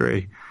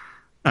history,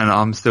 and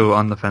I'm still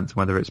on the fence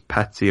whether it's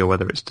petty or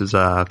whether it's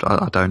deserved.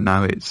 I don't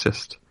know. It's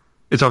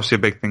obviously a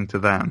big thing to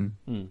them,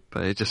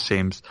 but it just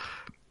seems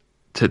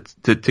to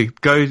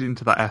go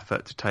into that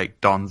effort to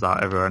take Dons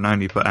out everywhere and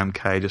only put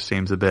MK just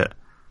seems a bit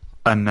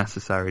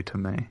unnecessary to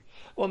me.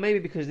 Well, maybe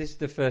because this is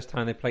the first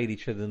time they played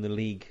each other in the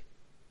league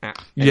at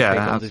MK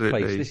Dons'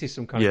 absolutely. place. This is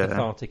some kind of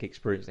cathartic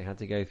experience they had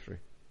to go through.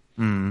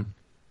 Mm.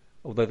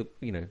 Although,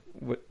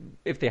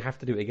 if they have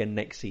to do it again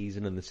next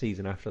season and the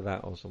season after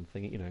that or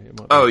something, it might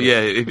be... Oh,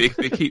 yeah, if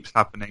it keeps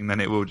happening, then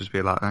it will just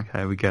be like,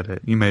 okay, we get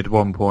it. You made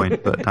 1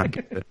 point, but don't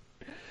get it.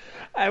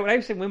 Well,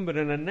 AFC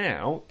Wimbledon are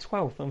now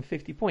 12th on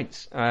 50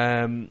 points.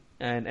 And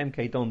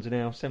MK Dons are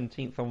now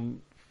 17th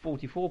on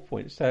 44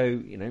 points.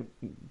 So,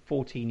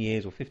 14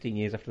 years or 15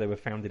 years after they were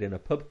founded in a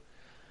pub,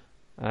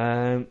 they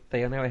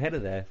are now ahead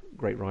of their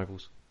great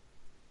rivals.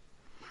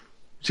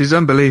 Which is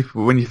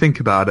unbelievable when you think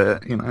about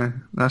it,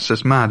 that's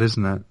just mad,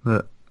 isn't it?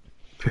 That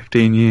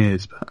 15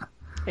 years, but...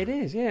 It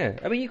is, yeah.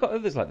 I mean, you've got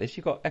others like this.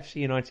 You've got FC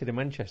United in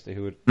Manchester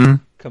who are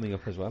coming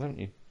up as well, haven't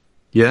you?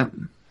 Yeah.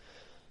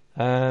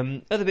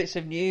 Other bits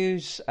of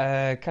news,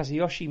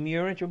 Kazuyoshi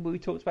Miura, do you remember we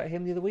talked about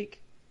him the other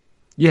week?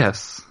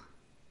 Yes.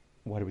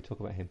 Why did we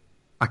talk about him?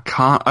 I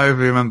can't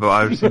overly remember.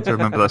 I just seem to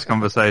remember this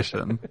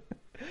conversation.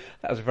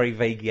 That was a very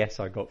vague yes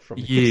I got from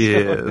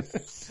you.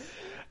 Yes.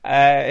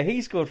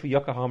 He scored for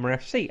Yokohama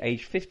FC,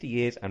 aged 50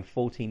 years and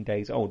 14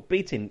 days old,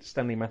 beating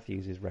Stanley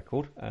Matthews'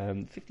 record,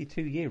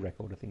 52-year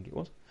record, I think it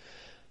was.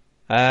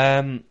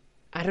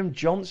 Adam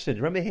Johnson,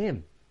 remember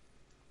him?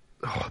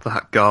 Oh,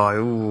 that guy.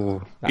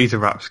 Ooh, he's a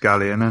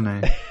rapscallion,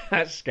 isn't he?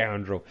 That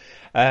scoundrel.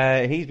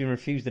 He's been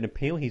refused an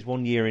appeal. He's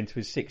 1 year into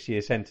his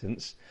 6-year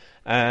sentence.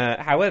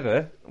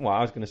 However,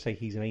 I was going to say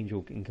he's an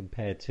angel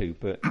compared to,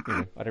 but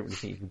I don't really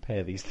think you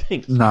compare these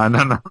things.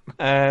 No.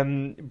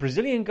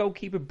 Brazilian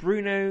goalkeeper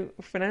Bruno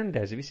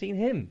Fernandes. Have you seen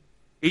him?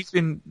 Has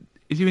he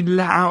been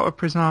let out of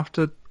prison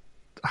after...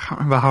 I can't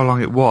remember how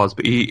long it was,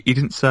 but he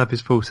didn't serve his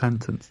full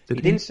sentence, did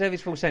he? He didn't serve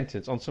his full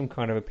sentence on some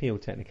kind of appeal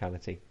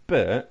technicality,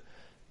 but...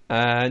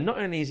 not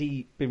only has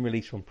he been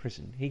released from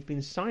prison, he's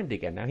been signed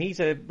again. Now, he's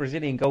a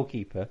Brazilian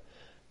goalkeeper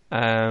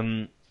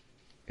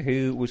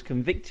who was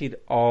convicted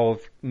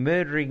of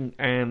murdering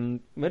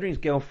his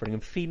girlfriend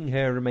and feeding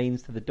her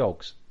remains to his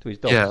dogs.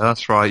 Yeah,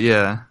 that's right,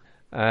 yeah.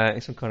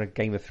 It's some kind of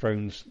Game of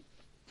Thrones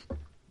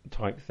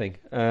type thing.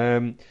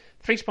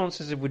 3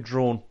 sponsors have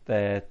withdrawn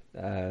their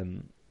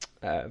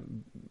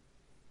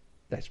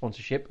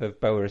sponsorship of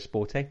Boa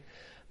Esporte.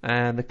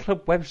 And the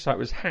club website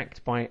was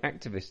hacked by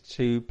activists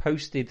who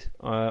posted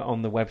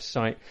on the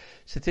website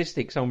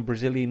statistics on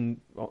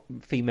Brazilian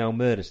female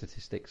murder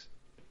statistics.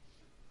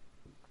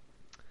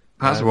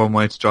 That's one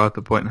way to drive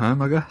the point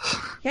home, I guess.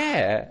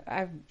 Yeah.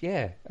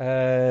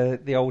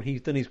 The old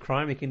 "he's done his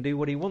crime, he can do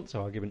what he wants"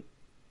 argument.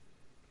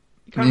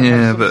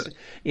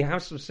 You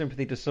have some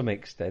sympathy to some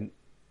extent,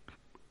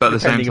 but at the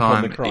same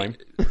time, the crime.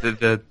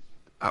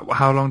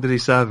 How long did he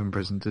serve in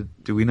prison?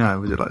 Do we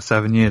know? Was it like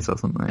 7 years or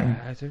something?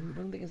 I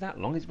don't think it's that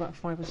long. It's about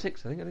 5 or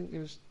 6. I think it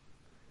was.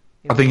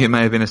 I think it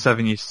may have been a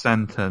 7-year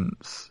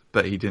sentence,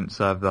 but he didn't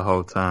serve the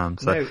whole term.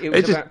 So no,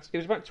 it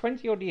was about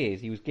 20 odd years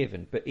he was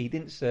given, but he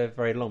didn't serve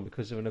very long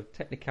because of a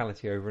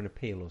technicality over an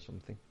appeal or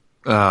something.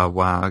 Oh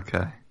wow,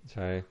 okay.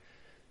 So,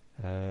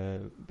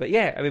 but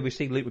yeah, I mean, we've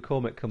seen Luke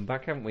McCormick come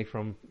back, haven't we,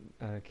 from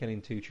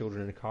killing 2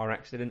 children in a car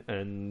accident,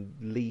 and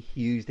Lee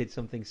Hughes did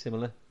something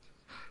similar.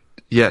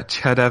 Yeah,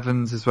 Ched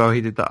Evans as well.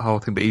 He did that whole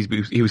thing, but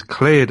he was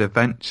cleared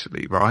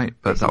eventually, right?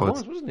 But yes,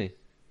 wasn't he?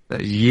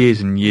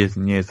 Years and years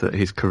and years that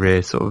his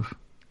career sort of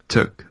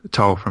took a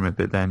toll from it,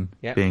 but then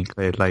being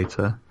cleared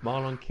later.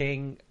 Marlon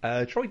King,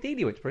 Troy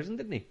Deeney went to prison,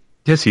 didn't he?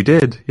 Yes, he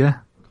did. Yeah,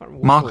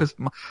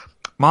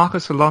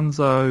 Marcus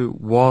Alonso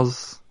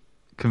was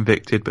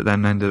convicted, but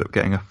then ended up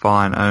getting a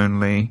fine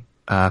only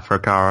for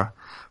Agara.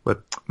 with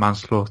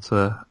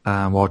manslaughter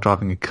while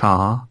driving a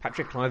car.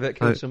 Patrick Kluivert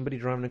killed somebody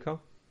driving a car.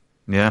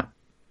 Yeah.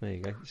 There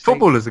you go.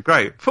 Football's a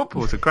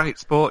great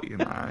sport, you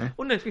know.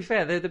 Well, no, to be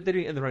fair, they're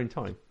doing it in their own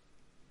time.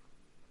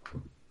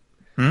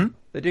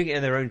 They're doing it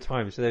in their own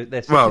time, so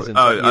they're citizens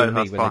like you and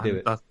me when fine. they do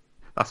it.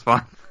 That's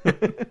fine.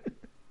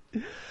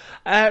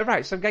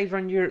 Right, some games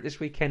around Europe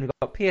this weekend. We've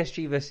got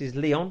PSG versus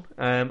Lyon.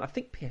 I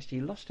think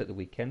PSG lost at the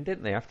weekend,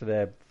 didn't they, after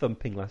their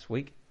thumping last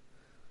week?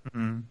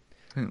 I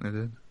think they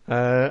did.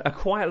 A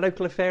quiet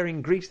local affair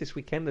in Greece this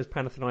weekend as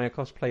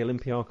Panathinaikos play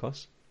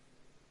Olympiakos.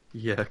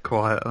 Yeah,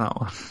 quiet, that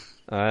one.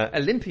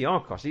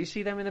 Olympiakos, do you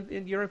see them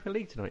in Europa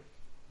League tonight?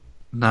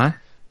 No?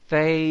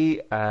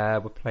 They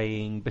were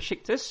playing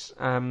Besiktas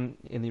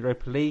in the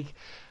Europa League.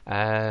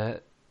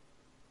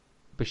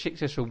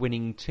 Besiktas were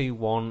winning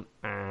 2-1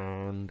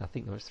 and I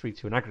think that was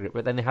 3-2 in aggregate,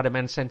 but then they had a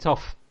man sent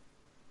off.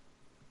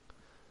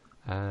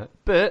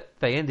 But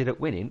they ended up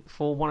winning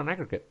 4-1 in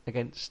aggregate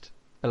against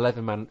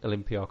 11-man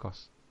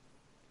Olympiakos.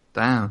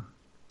 Damn.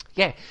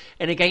 Yeah,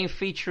 in a game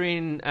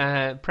featuring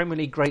Premier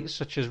League greats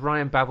such as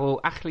Ryan Babel,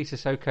 Ashley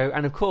Sissoko,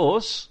 and of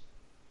course...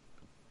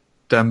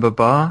 Demba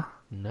Ba?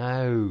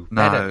 No.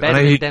 No.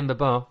 Better than Demba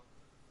Ba.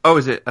 Oh,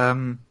 is it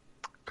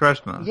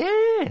Quaresma?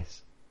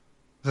 Yes.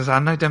 I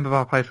know Demba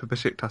Ba played for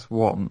Besiktas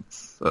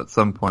once at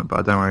some point, but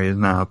I don't know where he is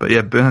now. But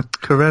yeah,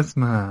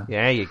 Quaresma.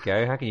 Yeah, there you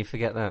go. How can you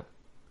forget that?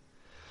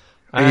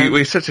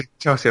 He's such a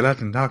Chelsea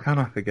legend. How can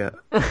I forget?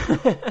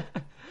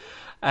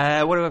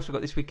 What else we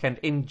got this weekend?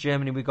 In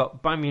Germany, we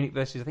got Bayern Munich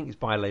versus, I think it's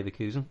Bayer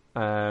Leverkusen.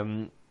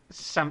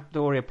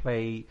 Sampdoria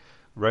play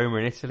Roma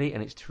in Italy,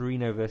 and it's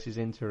Torino versus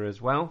Inter as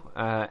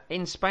well.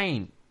 In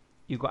Spain,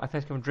 you've got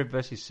Atletico Madrid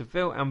versus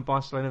Seville and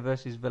Barcelona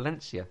versus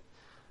Valencia.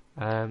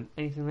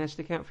 Anything there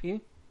stick out for you?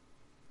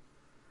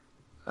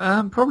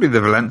 Probably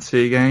the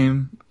Valencia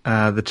game.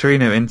 The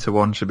Torino-Inter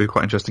one should be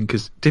quite interesting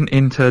because didn't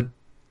Inter,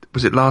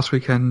 was it last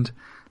weekend,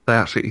 they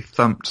actually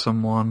thumped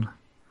someone?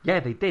 Yeah,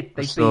 they did.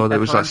 They so beat it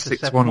was like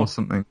Atalanta 6-1 or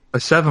something. A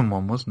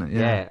 7-1, wasn't it?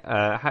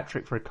 Yeah.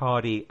 Hat-trick for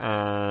Icardi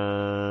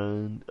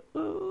and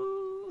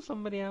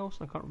somebody else.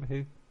 I can't remember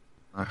who.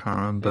 I can't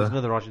remember. There's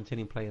another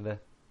Argentinian player there.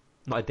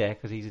 Not Adair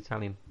because he's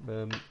Italian.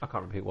 I can't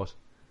remember who it was.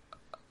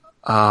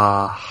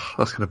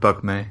 That's going to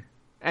bug me.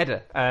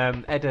 Eder.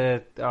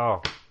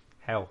 Oh,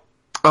 hell.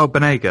 Oh,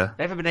 Banega.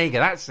 Ever Banega,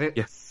 that's it.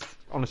 Yes.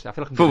 Honestly, I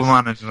feel like I'm Football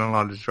Manager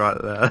knowledge right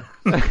there.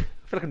 I feel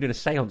like I'm doing a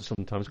seance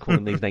sometimes,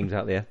 calling these names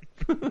out there.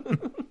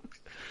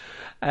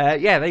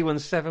 Yeah, they won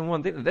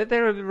 7-1, didn't they?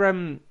 They're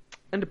under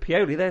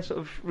Pioli, they're sort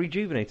of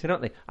rejuvenated,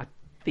 aren't they?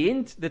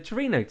 The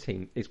Torino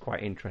team is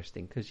quite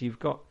interesting because you've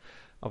got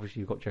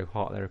Joe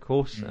Hart there, of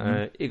course.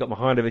 Mm-hmm. You've got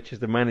Mihajlovic as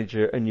the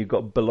manager, and you've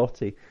got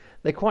Belotti.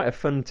 They're quite a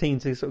fun team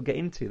to sort of get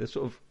into. They're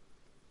sort of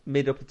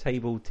mid-upper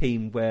table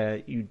team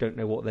where you don't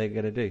know what they're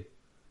going to do.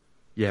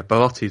 Yeah,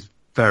 Belotti's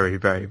very,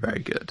 very, very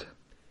good.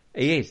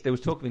 He is. There was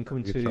talk of him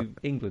coming to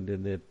England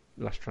in the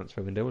last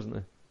transfer window, wasn't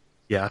there?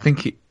 Yeah, I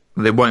think it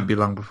won't be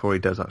long before he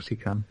does actually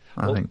come.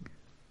 I think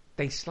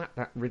they slapped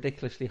that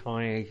ridiculously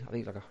high. I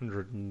think it's like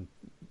 100 and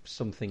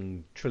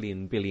something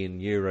trillion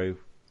billion euro.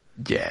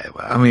 Yeah,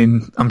 well, I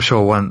mean, I'm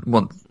sure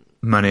once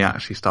money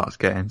actually starts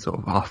getting sort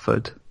of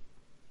offered,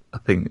 I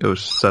think it will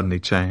suddenly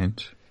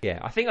change. Yeah,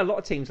 I think a lot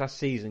of teams last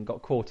season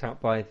got caught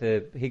out by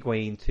the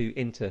Higuain to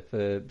Inter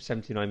for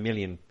 79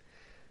 million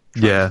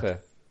transfer. Yeah.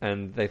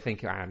 And they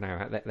think,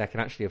 no, they can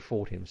actually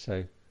afford him.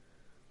 So,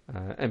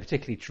 and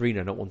particularly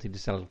Torino not wanting to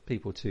sell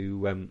people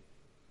to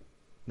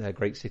their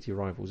great city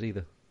rivals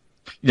either.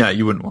 Yeah,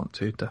 you wouldn't want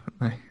to,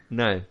 definitely.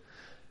 No.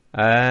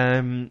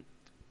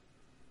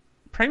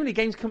 Premier League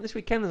games come this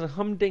weekend. There's a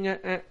humdinger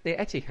at the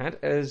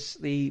Etihad as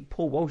the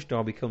Paul Walsh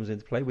derby comes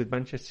into play with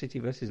Manchester City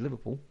versus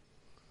Liverpool.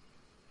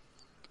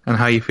 And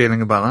how are you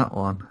feeling about that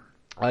one?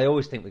 I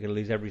always think we're going to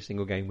lose every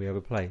single game we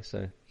ever play.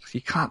 So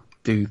you can't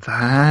do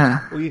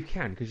that. Well, you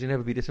can because you'll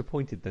never be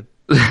disappointed then.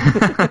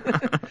 Yeah,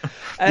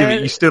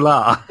 but you still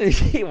are.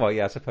 Well,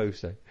 yeah, I suppose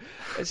so.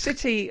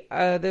 City,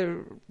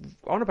 they're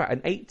on about an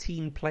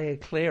 18-player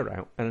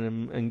clear-out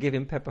and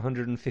giving Pep a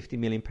 £150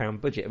 million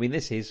budget. I mean,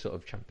 this is sort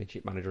of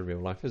Championship Manager in real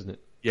life, isn't it?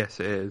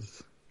 Yes, it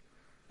is.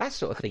 That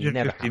sort of thing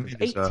never happens.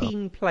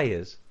 18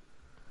 players.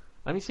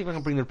 Let me see if I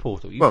can bring the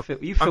report up.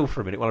 You fill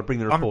for a minute while I bring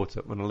the report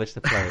up and I list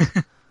the players.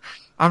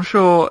 I'm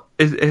sure.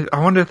 I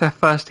wonder if their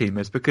first team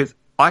is because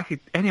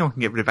anyone can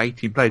get rid of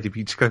 18 players if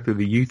you just go through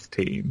the youth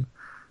team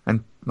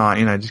and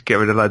just get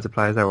rid of loads of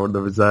players that are on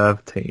the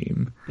reserve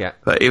team. Yeah.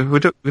 But if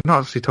we're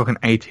not actually talking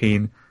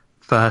 18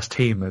 first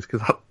teamers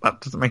because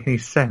that doesn't make any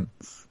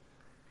sense.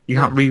 You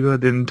can't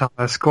rebuild an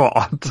entire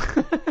squad.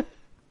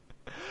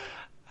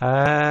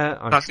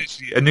 That's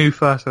actually a new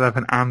first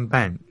 11 and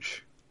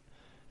bench.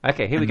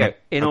 Okay, here we go.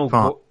 In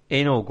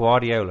all,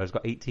 Guardiola has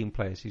got 18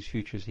 players whose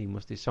futures he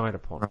must decide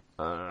upon.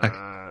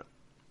 Okay.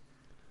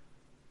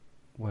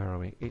 Where are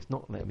we? It's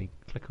not letting me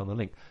click on the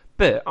link.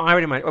 But I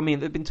already imagine. I mean,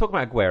 they've been talking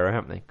about Aguero,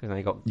 haven't they? Because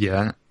they got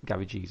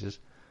Gabby Jesus.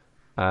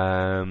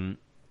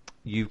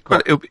 You've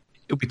got. Well,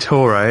 it'll be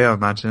Torre, I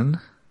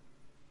imagine,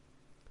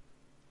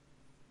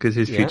 because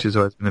his future's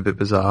always been a bit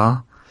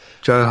bizarre.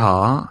 Joe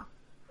Hart.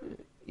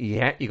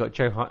 Yeah, you got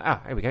Joe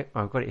Hart. Here we go.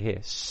 I've got it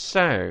here.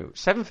 So,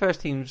 7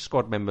 first-team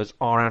squad members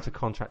are out of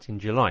contract in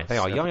July. They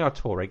are Yaya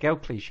Toure, Gael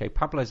Clichy,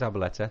 Pablo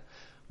Zabaleta,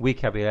 Rui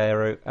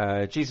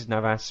Caballero, Jesus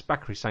Navas,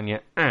 Bakary Sagna,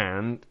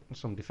 and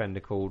some defender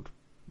called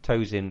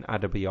Tosin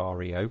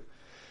Adarabioyo.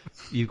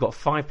 You've got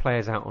 5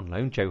 players out on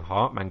loan: Joe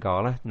Hart,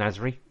 Mangala,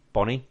 Nasri,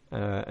 Bonny,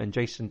 and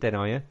Jason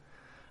Denayer.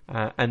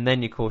 And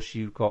then, of course,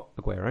 you've got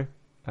Aguero.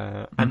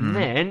 And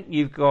then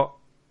you've got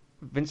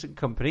Vincent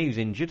Kompany, who's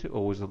injured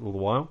all the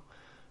while.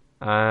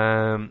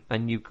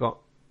 And you've got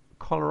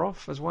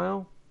Kolarov as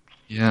well.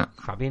 Yeah.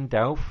 Fabian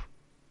Delph.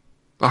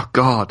 Oh,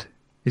 God.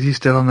 Is he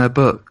still on their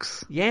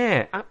books?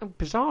 Yeah.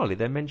 Bizarrely,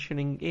 they're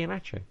mentioning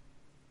Iheanacho.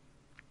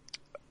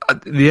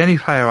 The only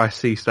player I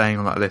see staying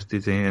on that list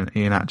is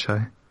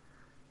Iheanacho.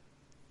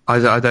 I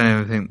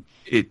don't even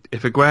think...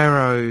 If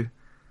Aguero...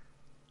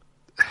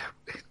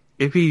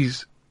 If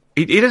he's...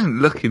 He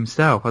doesn't look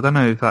himself. I don't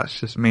know if that's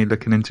just me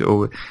looking into it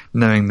or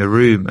knowing the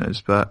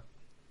rumours, but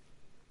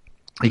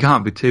he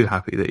can't be too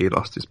happy that he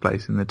lost his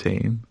place in the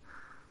team,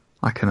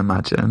 I can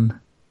imagine.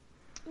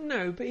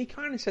 No, but he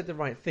kind of said the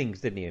right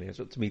things, didn't he? And it's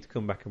up to me to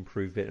come back and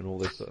prove it and all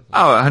this sort of thing.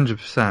 Oh,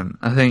 100%.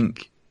 I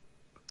think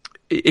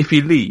if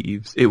he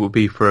leaves, it will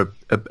be for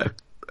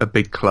a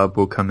big club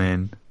will come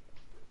in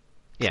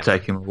to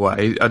take him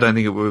away. I don't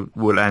think it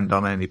will end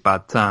on any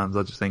bad terms.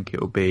 I just think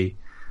it will be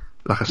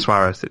like a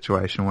Suarez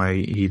situation where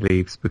he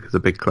leaves because the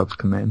big clubs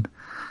come in.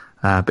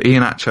 But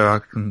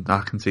Iheanacho,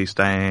 I can see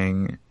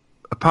staying.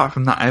 Apart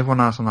from that, everyone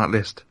else on that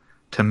list,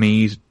 to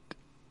me,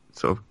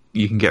 sort of,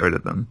 you can get rid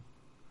of them.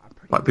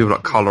 Like people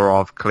like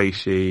Kolarov,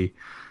 Clichy,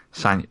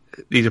 Sagna.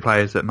 These are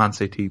players that Man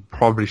City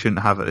probably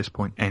shouldn't have at this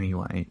point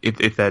anyway,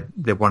 if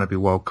they want to be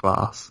world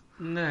class.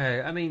 No,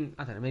 I mean,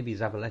 I don't know, maybe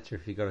Zabaleta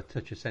if you've got a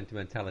touch of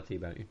sentimentality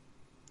about you.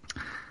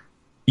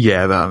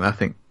 Yeah, but I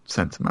think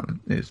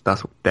sentiment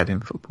that's dead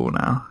in football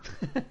now.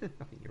 I think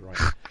you're right.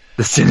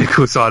 The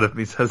cynical side of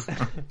me says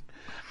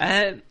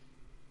that.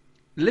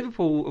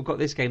 Liverpool have got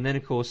this game. Then,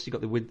 of course, you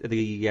got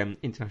the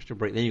international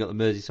break. Then you got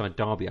the Merseyside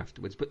derby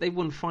afterwards. But they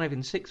won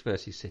 5-6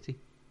 versus City.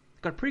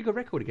 Got a pretty good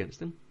record against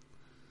them.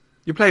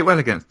 You play well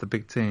against the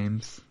big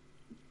teams.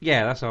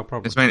 Yeah, that's our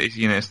problem. It's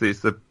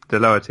the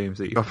lower teams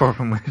that you got a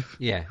problem with.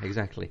 Yeah,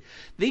 exactly.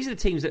 These are the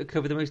teams that have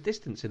covered the most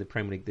distance in the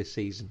Premier League this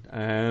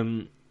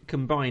season.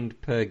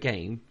 Combined per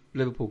game,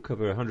 Liverpool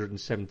cover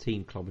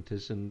 117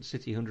 kilometres and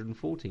City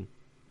 114.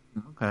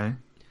 Okay.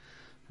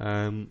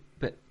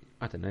 But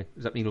I don't know.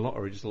 Does that mean a lot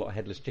or just a lot of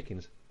headless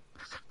chickens?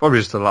 Probably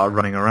just a lot of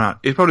running around.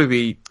 It'd probably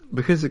be,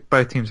 because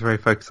both teams are very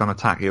focused on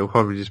attack, it'll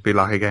probably just be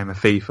like a game of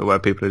FIFA where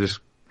people are just,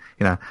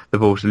 the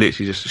ball's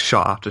literally just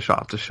shot after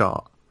shot after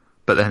shot,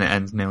 but then it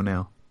ends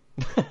 0-0.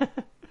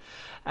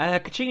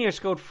 Coutinho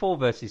scored 4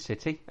 versus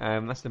City.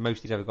 That's the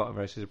most he's ever got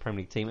versus a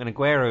Premier League team. And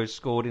Aguero has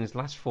scored in his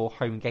last 4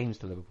 home games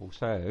to Liverpool.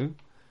 So,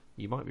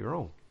 you might be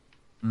wrong.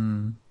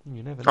 Mm.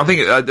 You never know. I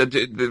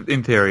think,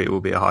 in theory, it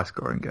will be a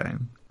high-scoring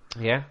game.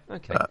 Yeah?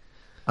 Okay. But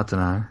I don't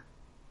know.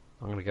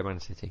 I'm going to go Man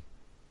City.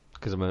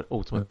 Because I'm an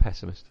ultimate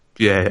pessimist.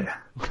 Yeah.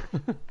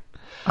 I'm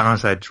going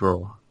to say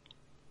draw.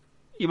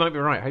 You might be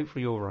right.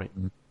 Hopefully you're right.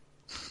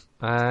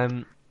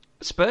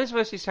 Spurs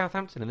versus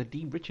Southampton in the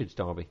Dean Richards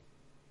derby.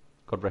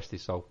 God rest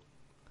his soul.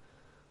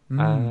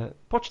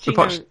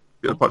 Pochettino...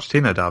 The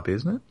Pochettino derby,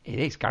 isn't it? It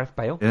is. Gareth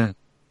Bale. Yeah.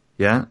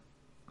 Yeah.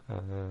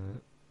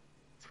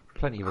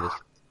 Plenty of others.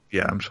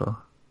 Yeah, I'm sure.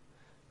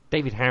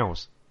 David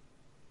Howes.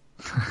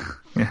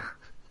 Yeah.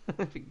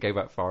 If we can go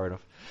back far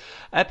enough.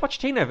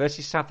 Pochettino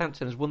versus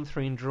Southampton has won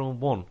 3 and drawn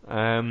 1.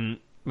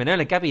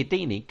 Manola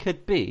Gabbiadini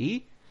could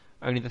be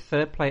only the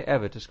 3rd player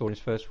ever to score in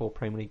his first 4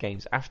 Premier League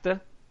games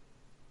after...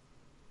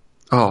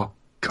 Oh,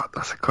 God,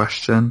 that's a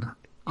question.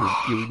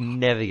 You would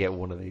never get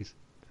one of these.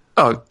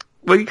 Oh,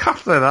 well, you can't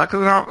say that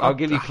because I'll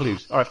give you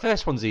clues. All right,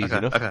 first one's easy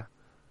enough.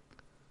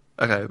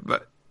 Okay,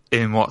 but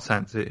in what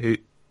sense?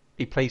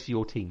 He plays for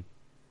your team.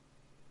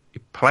 He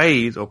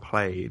plays or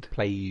played?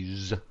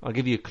 Plays. I'll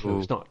give you a clue.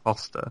 It's not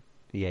Foster.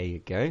 There you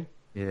go.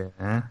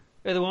 Yeah.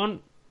 The other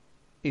one.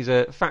 He's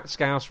a fat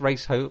scouse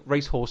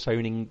racehorse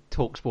owning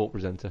TalkSport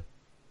presenter.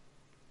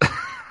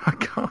 I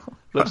can't.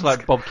 Looks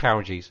like Bob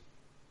Cowgies.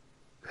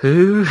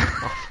 Who?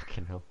 Oh,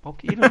 fucking hell. Bob,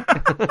 you know.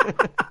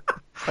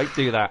 Don't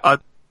do that.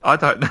 I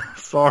don't know.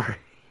 Sorry.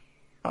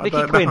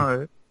 Mickey Quinn.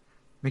 Know.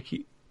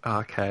 Mickey.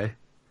 Okay.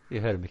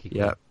 You heard of Mickey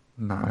Quinn? Yep.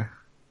 No.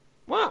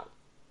 What?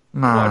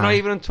 No. What, not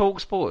even on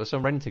TalkSport or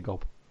some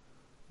rent-a-gob?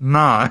 No.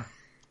 I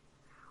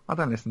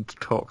don't listen to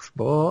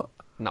TalkSport.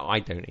 No, I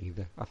don't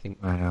either. I think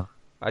Yeah.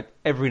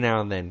 every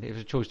now and then, it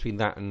was a choice between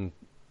that and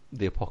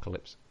the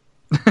apocalypse.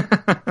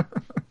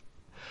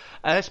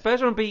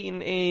 Spurs are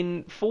unbeaten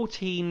in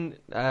 14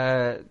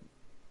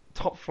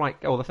 top flight,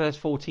 or the first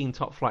 14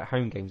 top flight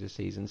home games this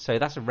season. So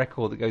that's a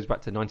record that goes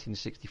back to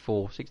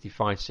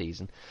 1964-65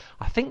 season.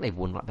 I think they've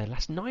won like their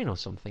last 9 or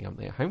something, haven't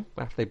they, at home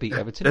after they beat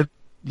Everton?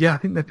 Yeah, I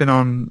think they've been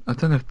on. I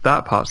don't know if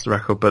that part's the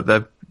record, but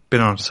they've been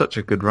on such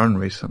a good run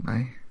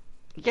recently.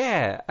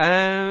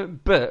 Yeah,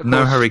 but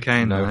no Harry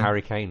Kane. No though.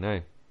 Harry Kane.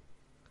 No.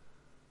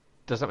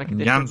 Does that make a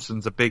difference?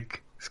 Jansen's a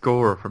big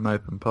scorer from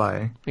open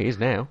play. He is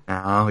now.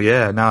 Now,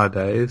 yeah,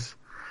 nowadays.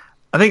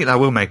 I think that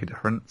will make a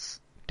difference.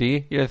 Do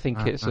you? You don't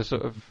think it's a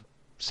sort of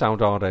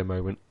Soldado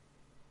moment?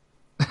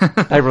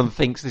 Everyone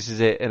thinks this is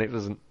it, and it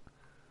doesn't.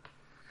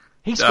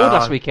 He scored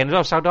last weekend as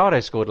well.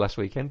 Soldado scored last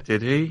weekend.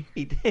 Did he?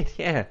 He did,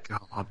 yeah.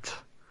 God.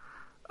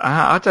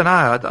 I don't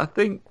know. I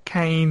think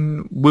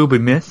Kane will be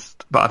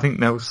missed, but I think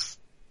they'll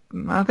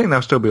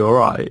still be all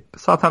right.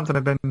 Southampton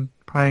have been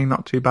playing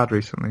not too bad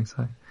recently,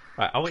 so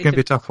Right, it's going to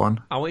be a tough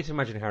one. I want you to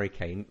imagine Harry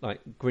Kane like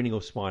grinning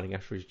or smiling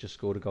after he's just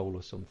scored a goal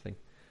or something,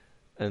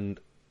 and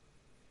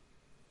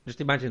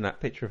just imagine that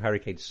picture of Harry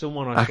Kane.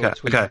 Someone I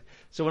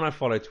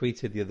follow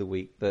tweeted the other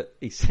week that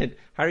he said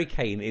Harry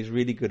Kane is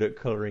really good at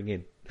colouring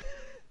in.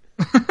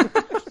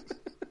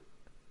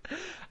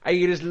 And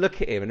you just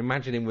look at him and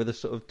imagine him with a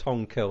sort of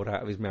tongue curled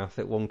out of his mouth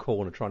at one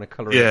corner trying to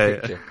colour in a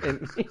picture.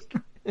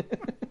 Yeah.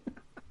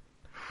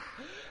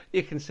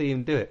 You can see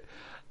him do it.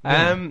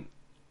 Yeah.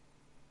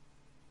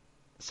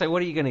 So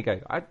what are you going to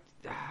go?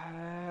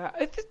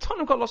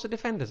 Tottenham got lots of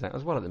defenders out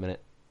as well at the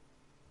minute.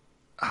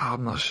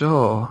 I'm not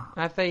sure.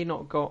 Have they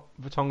not got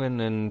Vertonghen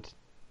and...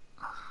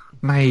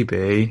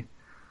 Maybe.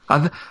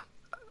 I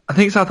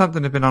think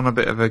Southampton have been on a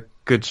bit of a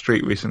good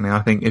streak recently.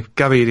 I think if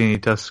Gabbiadini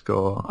does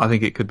score, I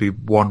think it could be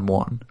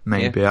 1-1,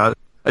 maybe. Yeah.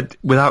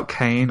 Without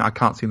Kane, I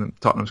can't see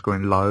Tottenham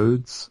scoring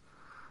loads.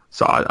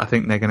 So I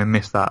think they're going to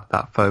miss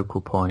that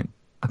focal point,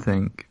 I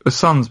think. The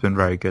Son's been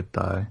very good,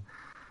 though.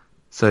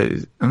 So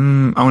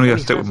I'm going to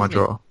stick with my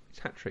draw.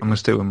 I'm going to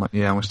stick with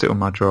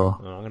my draw.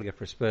 Oh, I'm going to go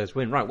for a Spurs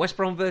win. Right, West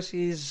Brom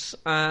versus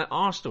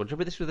Arsenal. Do you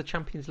remember this was the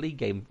Champions League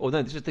game? Or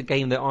no, this was the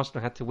game that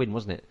Arsenal had to win,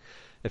 wasn't it?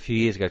 A few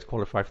years ago to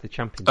qualify for the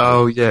Champions League.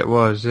 Oh, yeah, it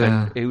was,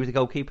 yeah. And who was the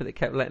goalkeeper that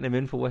kept letting him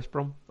in for West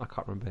Brom? I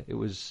can't remember. It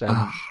was...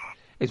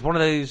 it's one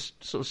of those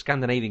sort of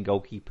Scandinavian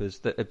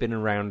goalkeepers that had been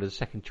around as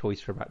second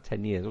choice for about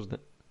 10 years, wasn't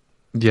it?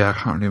 Yeah, I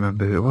can't really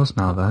remember who it was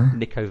now, though.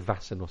 Nico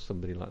Vassen or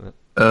somebody like that.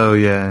 Oh,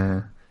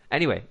 yeah.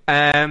 Anyway,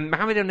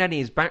 Mohamed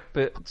El-Neni is back,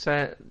 but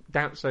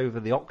doubts over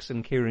the Ox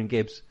and Kieran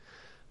Gibbs.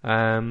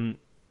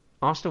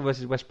 Arsenal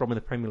versus West Brom in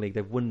the Premier League.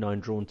 They've won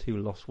 9, drawn 2,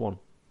 lost 1.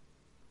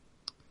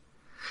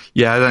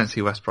 Yeah, I don't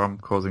see West Brom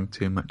causing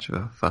too much of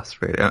a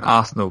fuss, really. And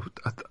Arsenal,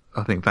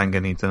 I think Wenger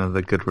needs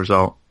another good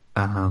result.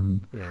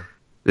 I'm sure I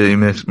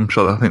think there's going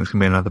to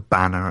be another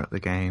banner at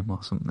the game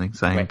or something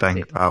saying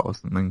Wenger out or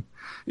something.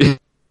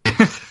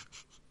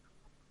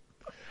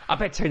 I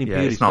bet Tony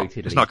Pulis voted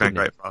leave. It's not going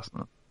great for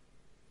Arsenal.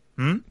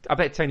 I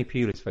bet Tony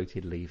Pulis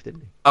voted leave,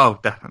 didn't he? Oh,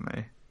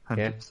 definitely.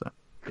 100%.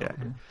 Yeah.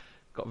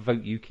 Got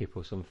vote UKIP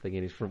or something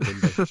in his front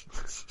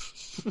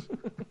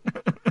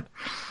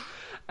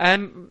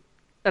window.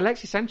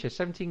 Alexis Sanchez,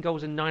 17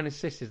 goals and 9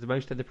 assists is the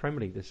most in the Premier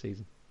League this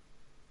season.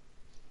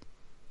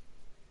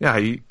 Yeah,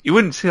 you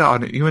wouldn't see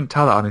that you wouldn't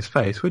tell that on his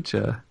face, would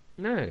you?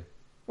 No.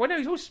 Well, no,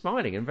 he's always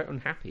smiling and very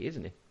unhappy,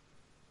 isn't he?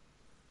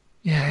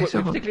 Yeah,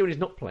 particularly when he's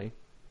not playing.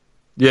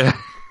 Yeah.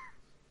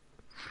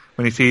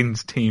 When he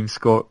sees teams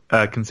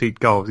concede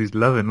goals, he's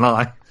loving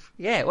life.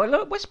 Yeah, well,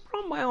 look, West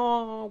Brom,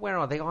 where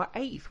are they? Are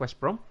 8th, West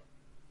Brom?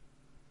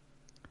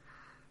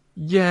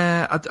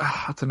 Yeah, I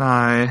don't know.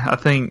 I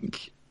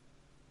think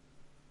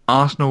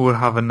Arsenal will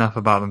have enough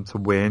about them to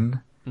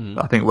win.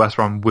 I think West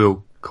Brom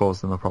will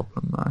cause them a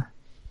problem, though.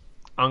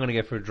 I'm going to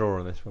go for a draw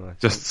on this one.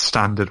 Just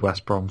standard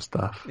West Brom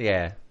stuff.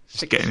 Yeah.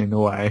 Just getting in the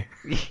way.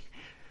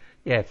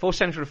 Yeah, 4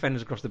 central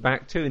defenders across the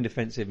back, 2 in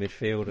defensive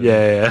midfield.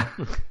 Yeah.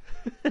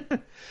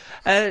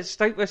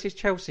 Stoke versus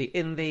Chelsea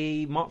in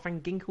the Mark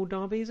van Ginkel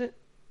derby, is it?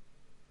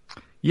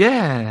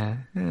 Yeah.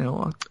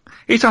 Well,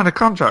 he signed a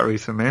contract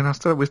recently, and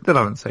we still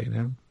haven't seen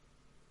him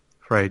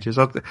for ages.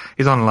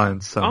 He's on loan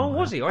somewhere. Oh,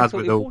 was he? As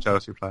with all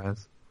Chelsea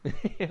players.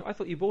 I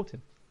thought you bought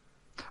him.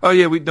 Oh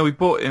yeah, we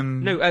bought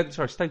him. No,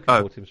 sorry, Stoke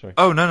bought him. Sorry.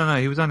 Oh no,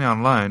 he was only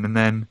on loan, and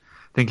then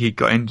I think he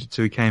got injured,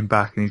 so he came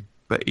back,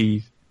 but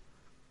he's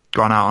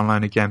gone out on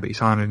loan again. But he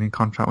signed a new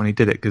contract when he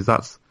did it because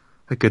that's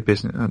a good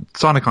business.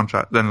 Sign a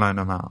contract, then loan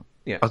him out.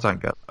 Yeah, I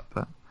don't get that.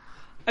 But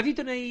have you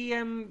done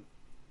a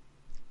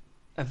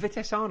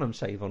Vitesse Arnhem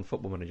save on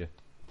Football Manager?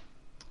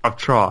 I've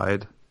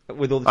tried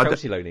with all the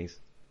Chelsea loanees.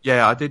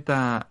 Yeah, I did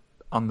that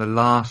on the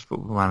last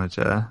Football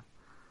Manager,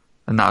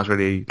 and that was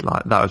really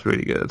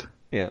good.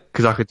 Yeah,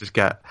 because I could just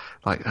get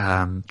like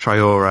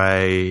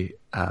Traore,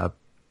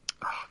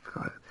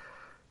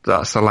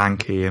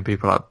 Solanke, and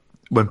people like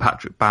when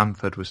Patrick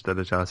Bamford was still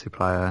a Chelsea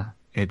player,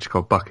 he just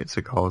got buckets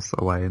of goals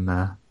away in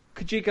there.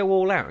 Could you go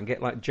all out and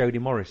get like Jody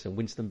Morris and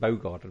Winston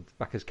Bogart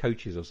back as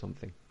coaches or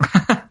something?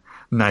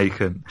 No, you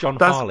couldn't. John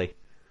Harley.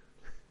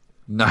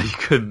 No, you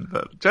couldn't.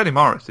 But Jody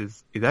Morris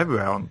is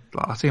everywhere.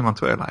 I see him on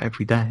Twitter like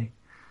every day.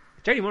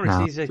 Jody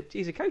Morris,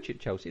 he's a coach at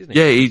Chelsea, isn't he?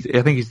 Yeah,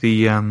 I think he's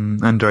the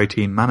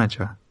under-18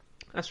 manager.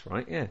 That's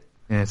right, yeah.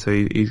 Yeah, so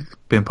he's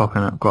been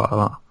popping up quite a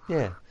lot.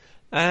 Yeah.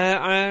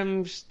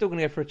 I'm still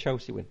going to go for a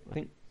Chelsea win, I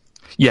think.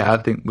 Yeah, I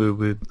think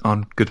we're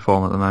on good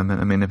form at the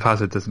moment. I mean, if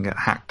Hazard doesn't get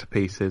hacked to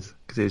pieces,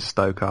 because it is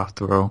Stoke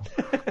after all.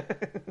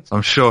 So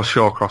I'm sure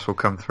Shawcross will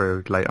come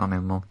through late on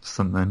him or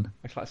something.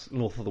 It's like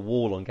north of the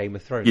wall on Game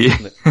of Thrones, yeah.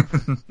 isn't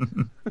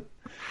it?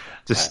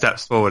 Just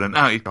steps forward and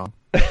out he's gone.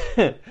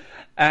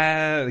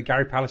 The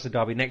Gary Palliser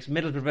derby next.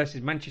 Middlesbrough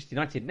versus Manchester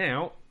United.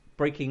 Now,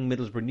 breaking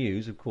Middlesbrough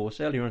news, of course,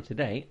 earlier on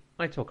today,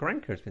 Aitor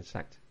Karanka has been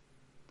sacked.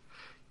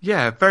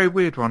 Yeah, very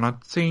weird one.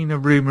 I'd seen a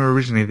rumour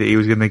originally that he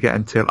was going to get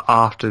until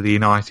after the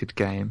United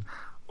game,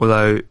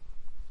 although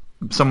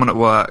someone at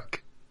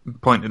work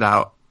pointed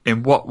out,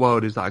 in what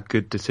world is that a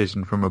good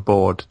decision from a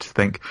board to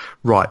think,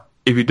 right,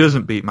 if he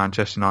doesn't beat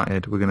Manchester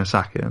United, we're going to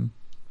sack him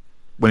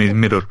when he's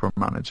Middlesbrough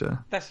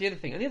manager? That's the other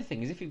thing. And the other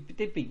thing is, if he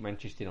did beat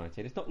Manchester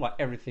United, it's not like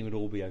everything would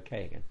all be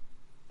okay again.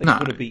 They No.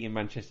 would have beaten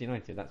Manchester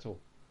United, that's all.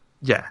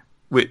 Yeah,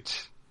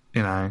 which,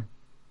 at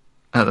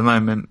the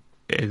moment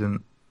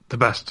isn't the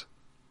best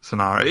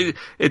scenario.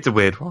 It's a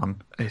weird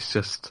one. It's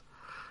just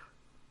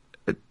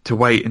to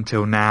wait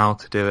until now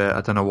to do it. I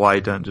don't know why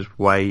you don't just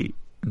wait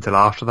until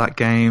after that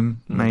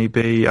game.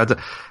 Maybe I don't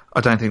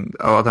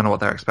know what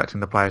they're expecting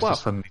the players to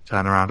suddenly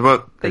turn around.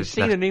 Well, they've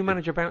seen a new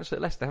manager bounce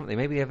at Leicester, haven't they?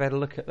 Maybe they've had a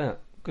look at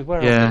that. Because where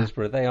are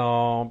Middlesbrough? They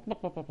are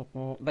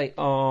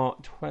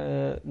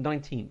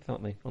 19th,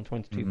 aren't they? On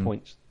 22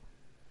 points.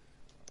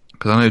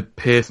 Because I know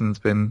Pearson's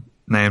been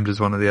named as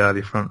one of the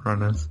early front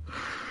runners.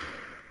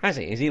 Has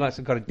he? Is he like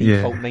some kind of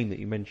default name that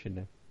you mentioned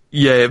now?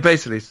 Yeah,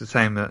 basically it's the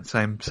same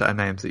set of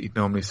names that you'd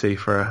normally see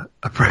for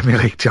a Premier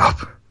League job.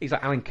 He's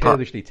like Alan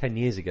Kirbishley 10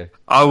 years ago.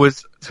 I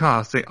said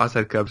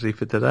Kirbishley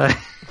for today.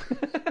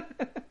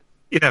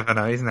 You never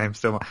know, his name's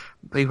still...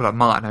 People like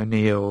Martin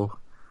O'Neill,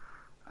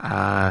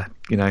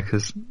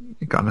 because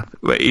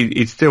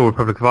he's still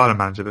Republic of Ireland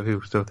manager, but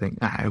people still think,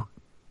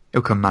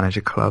 he'll come manage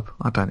a club.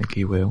 I don't think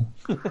he will.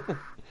 Who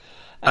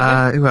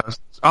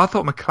else? I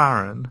thought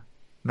McLaren...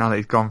 Now that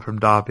he's gone from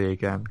Derby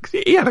again, because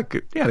he had a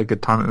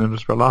good time at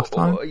Middlesbrough last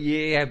time.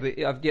 Yeah, but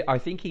I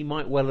think he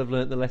might well have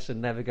learnt the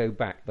lesson. Never go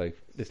back though.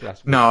 This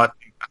last week. No, I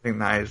think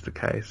that is the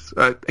case.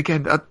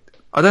 Again,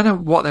 I don't know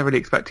what they're really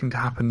expecting to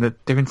happen.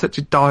 That they're in such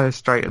a dire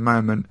strait at the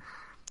moment.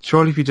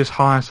 Surely, if you just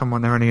hire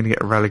someone, they're only going to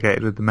get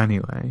relegated with them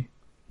anyway.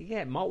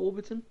 Yeah, Mark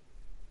Warburton.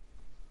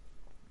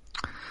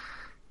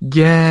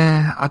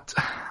 Yeah,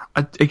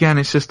 again,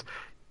 it's just.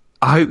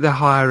 I hope they're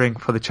hiring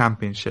for the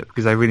Championship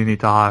because they really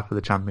need to hire for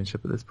the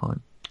Championship at this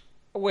point.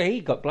 Well,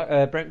 he got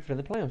Brentford in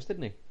the playoffs,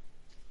 didn't he?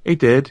 He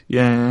did,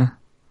 yeah.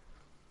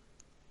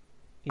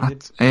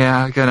 Again,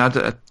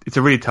 it's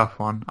a really tough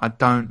one. I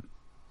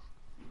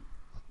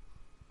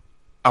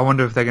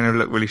wonder if they're going to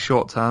look really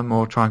short term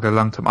or try and go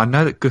long term. I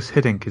know that Gus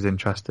Hiddink is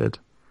interested,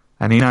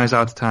 and he knows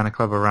how to turn a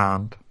club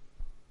around.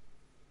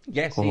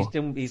 Yes, he's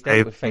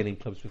dealt with failing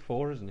clubs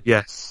before, hasn't he?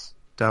 Yes,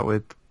 dealt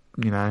with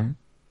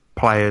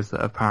players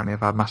that apparently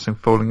have had massive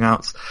falling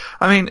outs.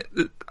 I mean,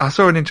 I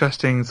saw an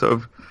interesting sort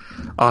of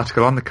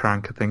article on the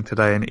Karanka thing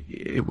today, and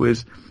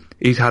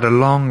he's had a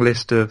long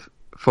list of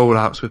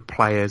fallouts with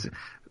players.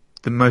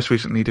 The most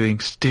recently doing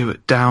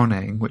Stuart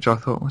Downing, which I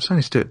thought, well, it's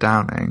only Stuart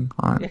Downing.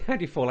 Yeah, how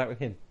do you fall out with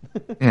him?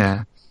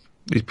 Yeah,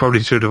 he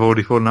probably should have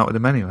already fallen out with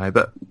him anyway.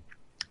 But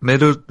the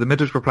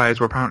Middlesbrough players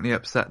were apparently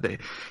upset that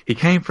he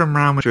came from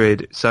Real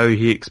Madrid, so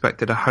he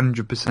expected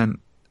 100%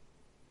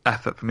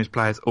 effort from his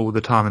players all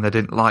the time, and they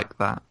didn't like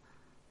that.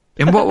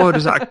 In what world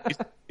is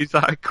that? Is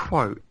that a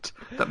quote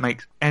that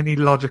makes any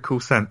logical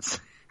sense?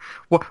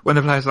 When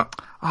the player's like,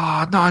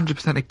 not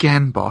 100%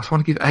 again, boss. I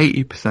want to give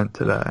 80%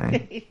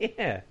 today.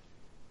 Yeah.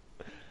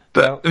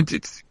 But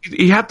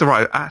he had the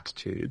right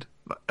attitude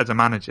as a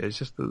manager. It's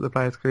just that the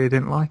players clearly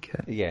didn't like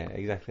it. Yeah,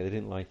 exactly. They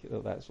didn't like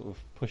it, that sort of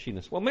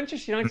pushiness. Well,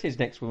 Manchester United's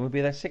next one will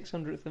be their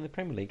 600th in the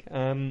Premier League.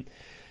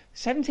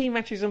 17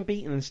 matches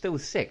unbeaten and still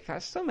 6th.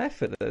 That's some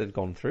effort that they've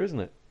gone through, isn't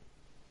it?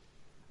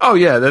 Oh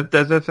yeah, they've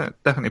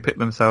definitely picked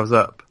themselves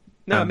up.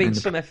 No, I mean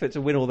some effort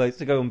to win all those,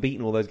 to go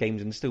unbeaten all those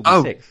games and still be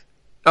 6th.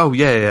 Oh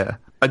yeah.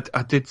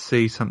 I did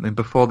see something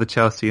before the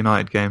Chelsea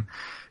United game.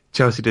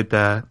 Chelsea did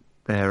their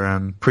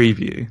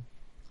preview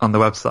on the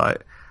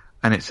website,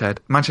 and it said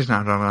Manchester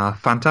United on a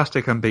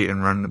fantastic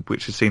unbeaten run,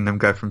 which has seen them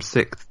go from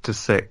 6th to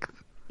 6th.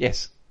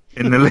 Yes,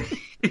 in the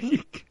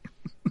league.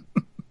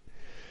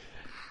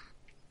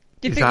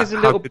 Do you think there's a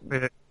little?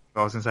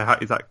 I was going to say,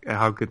 is that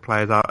how good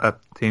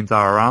teams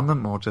are around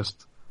them, or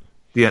just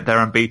they're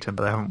unbeaten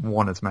but they haven't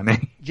won as many?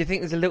 Do you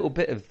think there's a little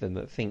bit of them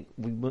that think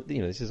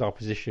this is our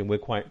position, we're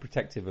quite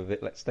protective of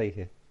it, let's stay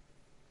here?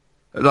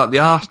 Like the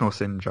Arsenal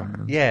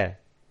syndrome. Yeah.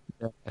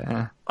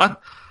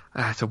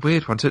 It's a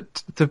weird one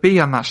to be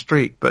on that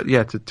streak, but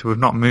yeah, to have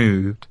not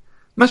moved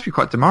must be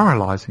quite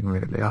demoralising,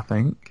 really. I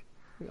think.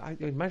 I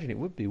imagine it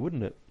would be,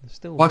 wouldn't it?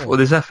 Still. Why put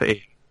this effort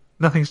in?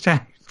 Nothing's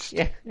changed.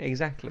 Yeah,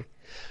 exactly.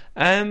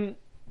 They're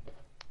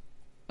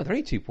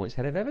only 2 points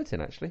ahead of Everton,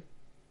 actually.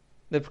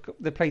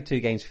 They've played 2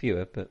 games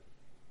fewer, but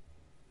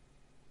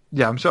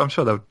yeah, I'm sure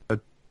they'll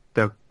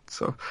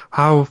sort of.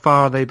 How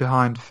far are they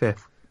behind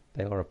 5th?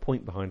 They are a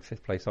point behind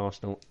 5th place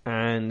Arsenal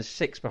and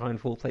 6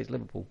 behind 4th place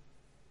Liverpool.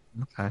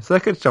 Okay, so they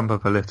could jump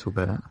up a little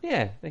bit.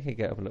 Yeah, they could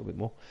get up a little bit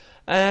more.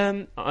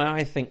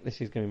 I think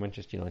this is going to be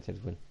Manchester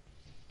United's win.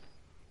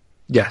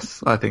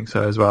 Yes, I think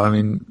so as well. I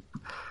mean,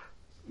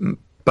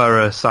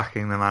 Borough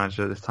sacking the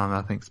manager at this time,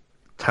 I think, is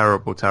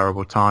terrible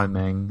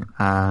timing.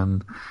 I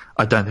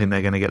don't think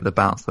they're going to get the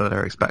bounce that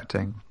they're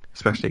expecting,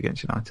 especially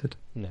against United.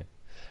 No.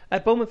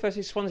 Bournemouth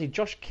versus Swansea.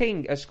 Josh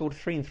King has scored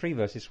 3 and 3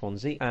 versus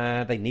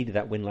Swansea. They needed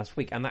that win last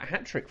week, and that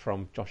hat-trick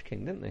from Josh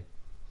King, didn't they?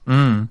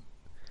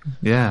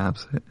 Yeah,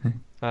 absolutely.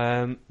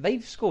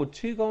 They've scored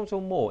 2 goals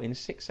or more in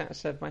 6 out of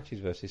 7 matches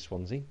versus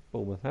Swansea,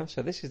 Bournemouth have.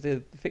 So this is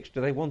the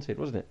fixture they wanted,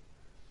 wasn't it?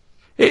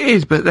 It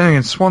is, but then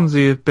again,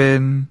 Swansea have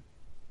been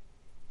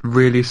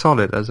really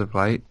solid as of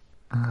late.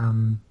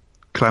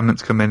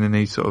 Clement's come in and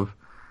he's sort of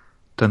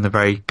done the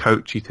very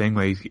coachy thing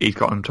where he's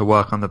got them to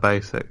work on the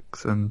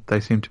basics, and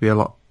they seem to be a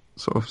lot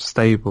sort of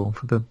stable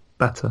for the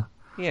better.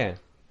 Yeah.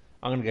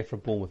 I'm going to go for a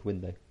Bournemouth win,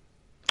 though.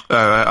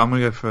 I'm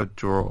going to go for a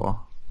draw.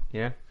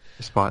 Yeah?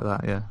 Despite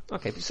that, yeah.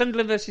 Okay, but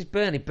Sunderland versus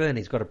Burnley.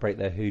 Burnley's got to break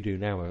their hoodoo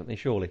now, haven't they,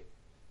 surely?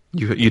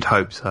 You'd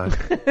hope so.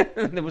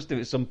 They must do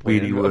it at some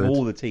point Really of would.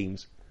 all the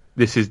teams.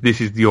 This is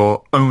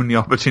your only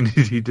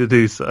opportunity to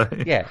do so.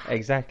 Yeah,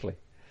 exactly.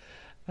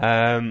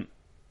 England's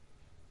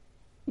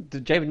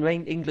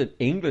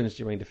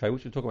Jermaine Defoe,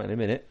 which we'll talk about in a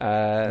minute.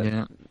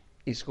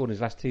 He's scored in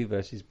his last 2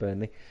 versus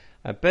Burnley.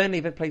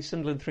 Burnley have played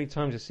Sunderland 3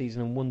 times this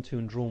season and won 2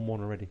 and drawn 1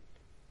 already.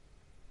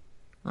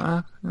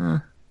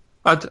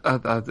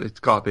 It's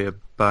got to be a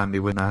Burnley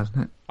winner, hasn't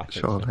it? I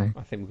think Surely. so.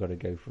 I think we've got to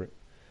go for it.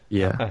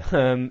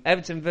 Yeah.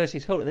 Everton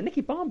versus Hull. The Nicky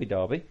Barmby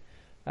derby.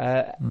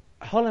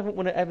 Hull haven't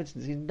won at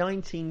Everton since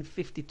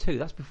 1952.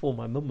 That's before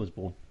my mum was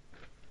born.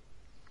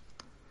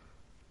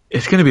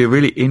 It's going to be a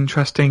really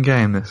interesting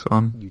game, this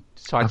one. You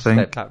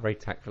sidestepped that very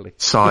tactfully.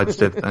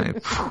 Sidestepped that.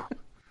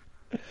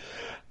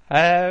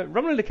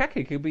 Romelu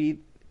Lukaku could be...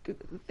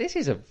 This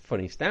is a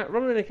funny stat.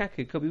 Romelu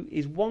Lukaku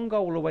is 1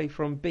 goal away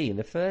from being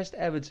the first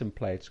Everton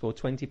player to score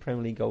 20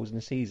 Premier League goals in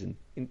a season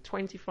in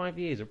 25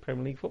 years of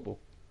Premier League football.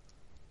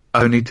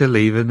 Only to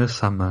leave in the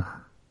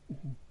summer.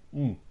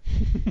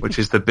 which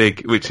is the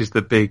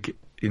big,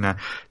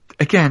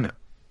 again,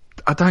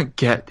 I don't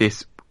get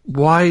this.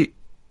 Why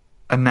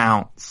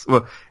announce,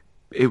 well,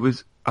 it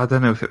was, I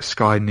don't know if it was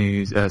Sky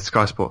News,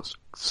 Sky Sports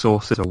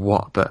sources or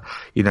what, but,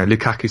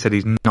 Lukaku said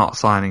he's not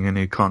signing a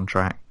new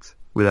contract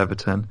with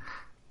Everton.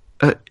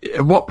 At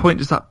what point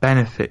does that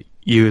benefit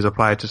you as a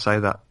player to say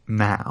that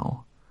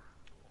now?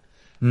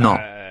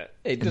 Not.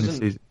 It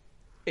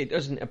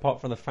doesn't,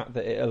 apart from the fact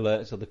that it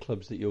alerts other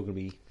clubs that you're going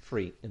to be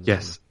free.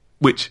 Yes.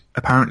 Which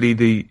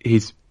apparently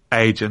his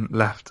agent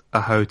left a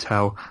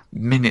hotel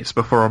minutes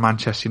before a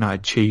Manchester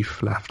United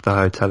chief left the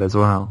hotel as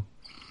well.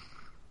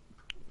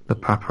 The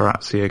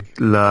paparazzi are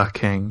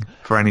lurking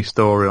for any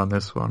story on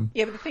this one.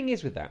 Yeah, but the thing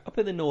is with that, up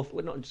in the north,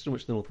 well, not so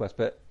much the northwest,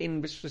 but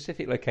in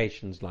specific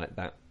locations like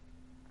that,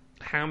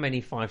 how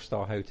many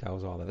 5-star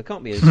hotels are there? There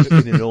can't be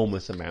an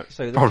enormous amount.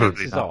 So the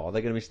chances are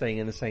they're going to be staying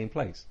in the same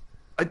place.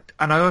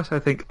 And I also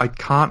think I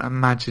can't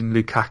imagine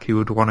Lukaku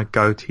would want to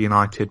go to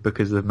United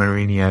because of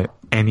Mourinho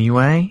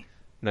anyway.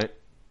 No.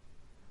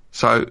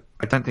 So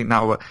I don't think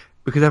that will work.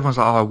 Because everyone's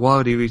like, oh, why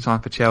would he resign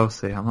for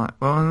Chelsea? I'm like,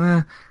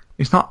 well,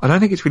 it's not. I don't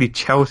think it's really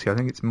Chelsea. I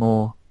think it's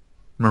more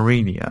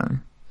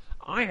Mourinho.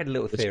 I had a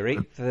little theory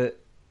that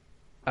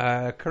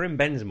Karim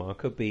Benzema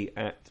could be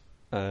at...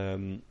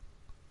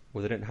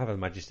 well, they don't have a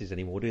Majesties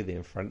anymore, do they,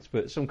 in France?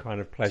 But some kind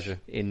of pleasure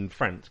in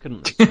France,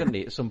 couldn't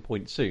he, at some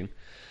point soon?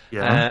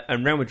 Yeah.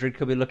 And Real Madrid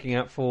could be looking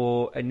out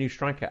for a new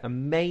striker,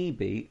 and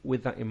maybe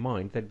with that in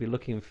mind, they'd be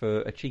looking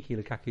for a cheeky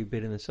Lukaku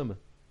bid in the summer.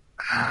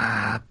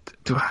 I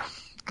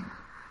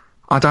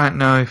don't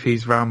know if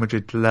he's Real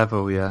Madrid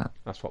level yet.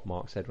 That's what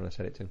Mark said when I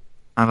said it to him.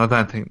 And I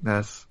don't think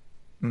there's...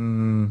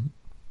 No,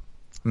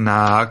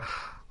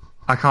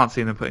 I can't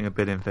see them putting a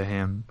bid in for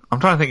him. I'm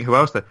trying to think who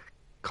else there.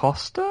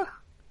 Costa?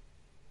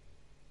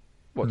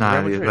 What,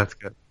 no, the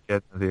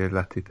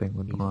Atleti thing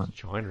wouldn't work. He's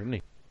China, isn't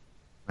he?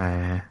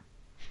 Nah.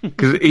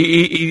 Because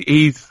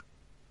he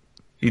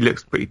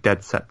looks pretty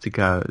dead set to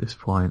go at this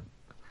point.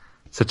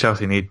 So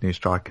Chelsea need a new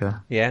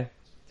striker. Yeah?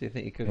 Do you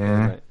think he could?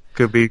 Yeah.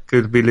 Could be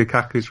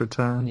Lukaku's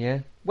return. Yeah.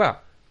 Well,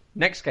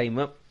 next game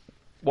up,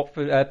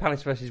 Watford,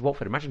 Palace versus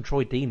Watford. Imagine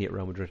Troy Deeney at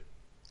Real Madrid.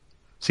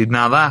 See,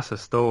 now that's a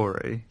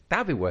story.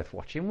 That'd be worth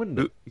watching, wouldn't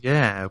it?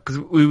 Yeah, because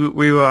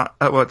we were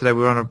at work today.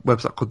 We were on a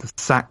website called the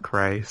Sack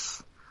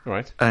Race.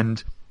 Right.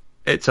 And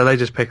so they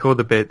just pick all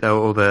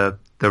the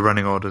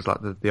running orders, like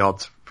the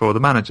odds for all the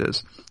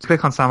managers. So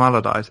click on Sam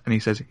Allardyce, and he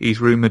says he's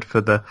rumoured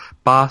for the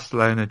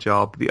Barcelona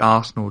job, the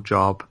Arsenal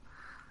job,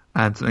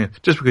 and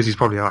just because he's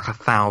probably like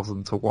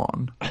 1,000 to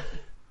 1,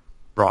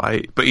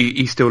 right? But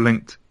he's still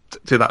linked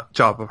to that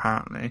job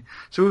apparently.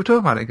 So we were talking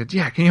about it. And goes,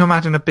 yeah, can you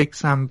imagine a Big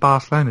Sam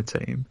Barcelona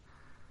team?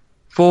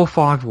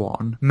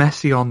 4-5-1,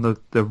 Messi on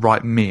the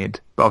right mid,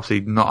 but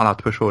obviously not allowed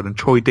to push forward, and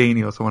Troy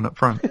Deeney or someone up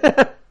front.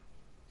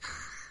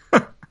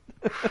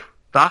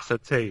 That's a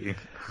team.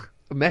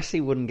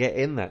 Messi wouldn't get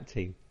in that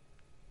team.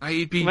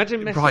 He'd be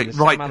Imagine Messi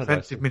right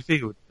defensive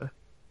midfielder.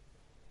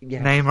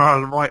 Yeah. Neymar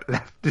on the right,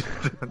 left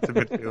defensive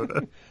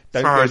midfielder.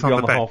 Don't Suarez go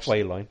beyond on the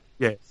halfway line.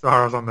 Yeah,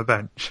 Suarez on the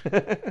bench.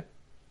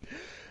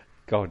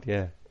 God,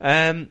 yeah.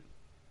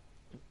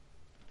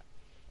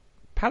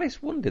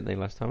 Palace won, didn't they,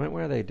 last time?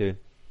 Where are they doing?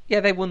 Yeah,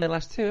 they won their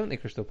last 2, haven't they,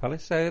 Crystal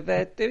Palace? So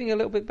they're doing a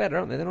little bit better,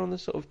 aren't they? They're on the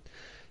sort of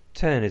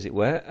turn, as it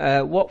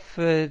were.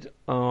 Watford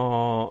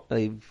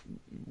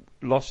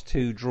lost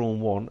 2, drawn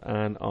 1,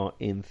 and are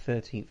in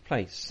 13th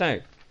place. So,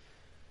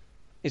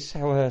 is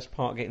Selhurst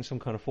Park getting some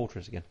kind of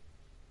fortress again?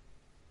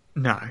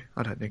 No,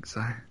 I don't think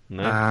so.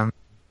 No?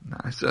 No,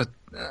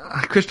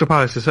 Crystal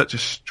Palace is such a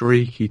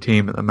streaky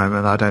team at the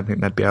moment that I don't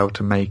think they'd be able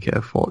to make it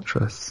a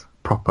fortress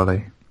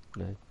properly.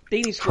 No.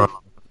 Deeney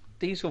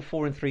scored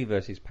 4 and 3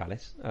 versus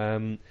Palace.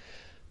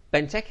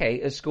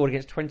 Benteke has scored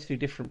against 22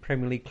 different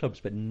Premier League clubs,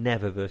 but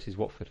never versus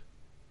Watford.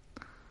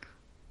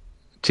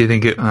 Do you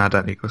think it? I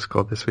don't think it was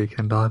scored this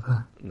weekend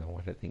either. No,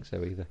 I don't think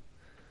so either.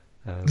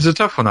 It's a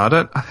tough one. I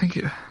think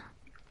it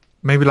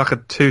maybe like a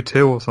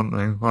 2-2 or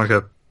something, like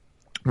a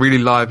really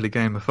lively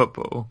game of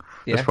football.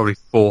 Yeah. It's probably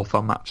fourth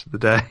on match of the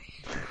day.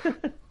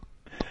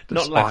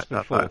 Not last,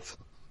 but fourth.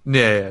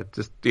 Yeah,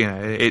 just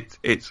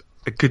it's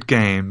a good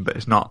game, but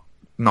it's not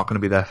going to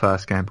be their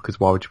first game, because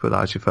why would you put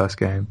that as your first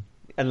game?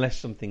 Unless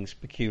something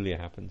peculiar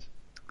happens.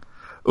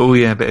 Oh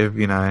yeah, a bit of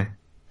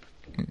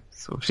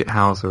sort of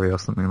shithousery or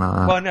something like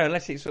that. Well, no,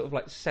 unless it's sort of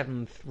like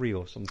 7-3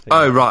 or something.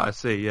 Oh right, I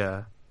see.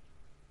 Yeah,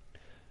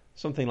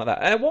 something like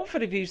that.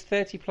 Watford have used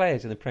 30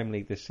 players in the Premier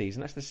League this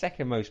season. That's the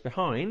second most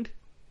behind.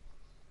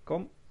 Go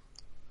on.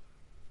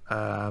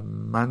 Oh,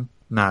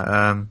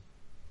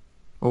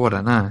 I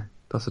don't know.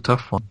 That's a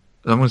tough one.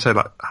 I'm going to say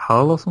like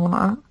Hull or something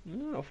like that.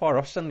 Not far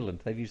off.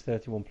 Sunderland. They've used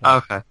 31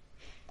 players. Okay.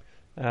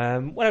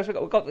 What else we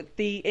got? We got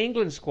the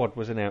England squad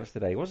was announced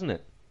today, wasn't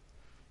it?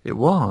 It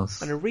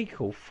was. And a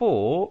recall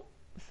for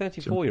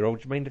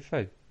 34-year-old Jermaine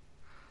Defoe.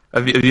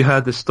 Have you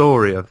heard the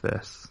story of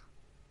this?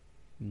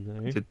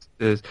 No.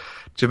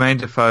 Jermaine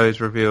Defoe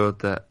has revealed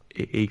that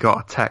he got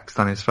a text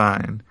on his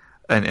phone,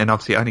 and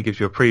obviously it only gives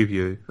you a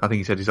preview. I think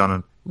he said he's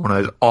on one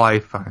of those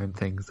iPhone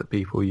things that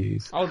people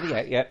use. Oh,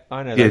 yeah,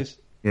 I know those.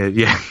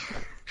 Yeah.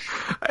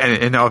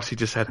 and obviously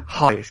just said,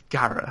 "Hi, it's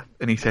Gareth."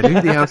 And he said,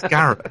 "Who the hell's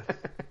Gareth?"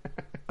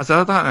 I said,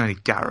 "I don't know any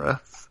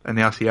Gareths." And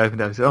he obviously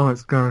opened it and said, "Oh,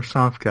 it's Gareth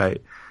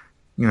Southgate.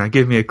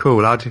 Give me a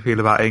call. How do you feel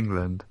about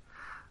England?"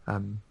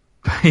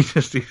 He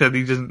said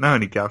he doesn't know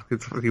any Gareth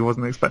because he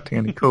wasn't expecting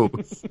any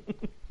calls.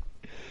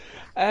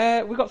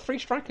 We've got 3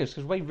 strikers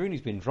because Wayne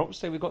Rooney's been dropped,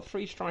 so we've got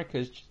 3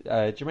 strikers: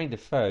 Jermaine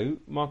Defoe,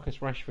 Marcus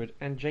Rashford,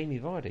 and Jamie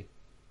Vardy.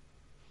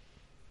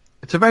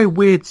 It's a very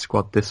weird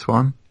squad, this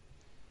one.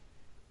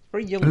 It's a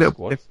very young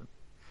squad. Different.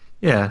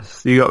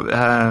 Yes, you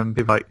got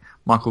people like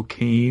Michael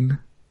Keane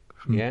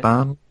from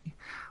Burnley,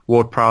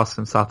 Ward Prowse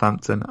from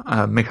Southampton,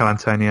 Mikel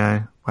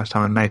Antonio, West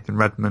Ham, and Nathan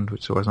Redmond,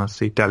 which is always nice to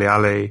see. Dele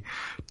Alli,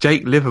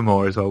 Jake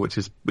Livermore as well, which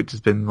has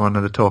been one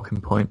of the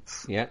talking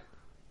points. Yeah,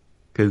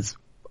 because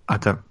I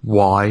don't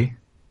know.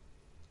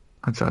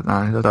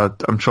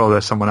 I'm sure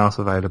there's someone else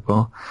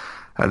available.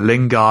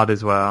 Lingard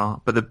as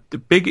well, but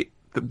the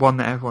one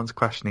that everyone's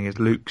questioning is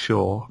Luke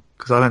Shaw,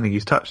 because I don't think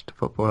he's touched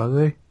football,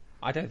 has he?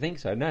 I don't think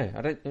so. No,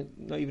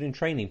 not even in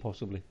training,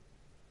 possibly.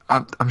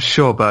 I'm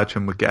sure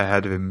Bertrand would get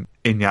ahead of him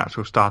in the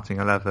actual starting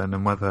 11,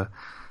 and whether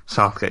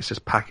Southgate's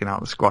just packing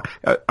out the squad.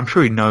 I'm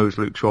sure he knows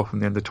Luke Shaw from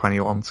the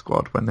under-21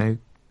 squad when they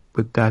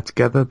were there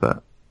together,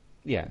 but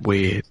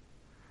weird.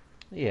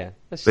 Yeah.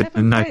 But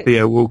no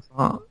Theo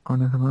Walcott or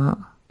anything like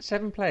that.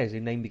 7 players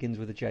whose name begins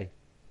with a J.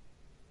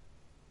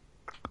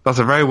 That's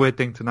a very weird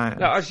thing to know.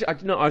 No,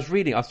 I was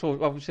reading. I saw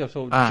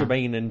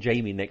Jermaine and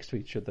Jamie next to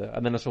each other,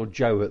 and then I saw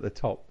Joe at the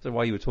top. So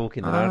while you were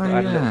talking, I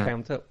had a little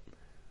count up.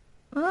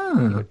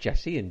 Oh. You got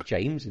Jesse and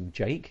James and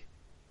Jake.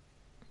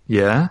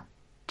 Yeah.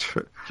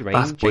 Jermaine,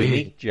 That's Jamie,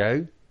 weird.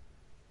 Joe,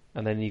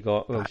 and then you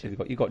got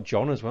you got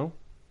John as well.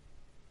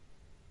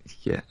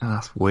 Yeah,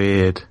 that's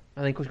weird.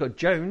 And then of course you got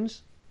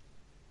Jones.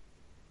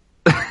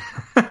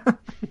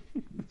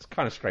 It's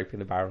kind of scraping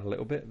the barrel a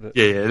little bit, but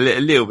yeah, a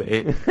little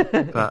bit.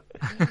 But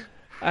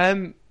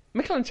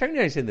Mikel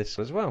Antonio's in this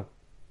as well.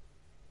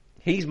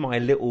 He's my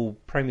little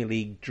Premier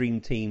League dream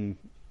team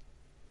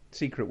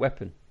secret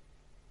weapon.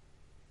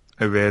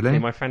 Oh, really?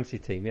 In my fantasy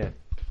team, yeah.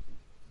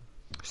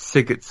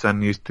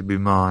 Sigurdsson used to be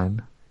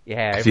mine.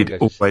 Yeah, because he'd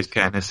always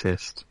get an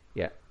assist.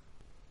 Yeah.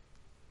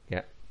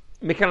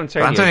 Mikel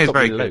Antonio's got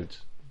very loads. good.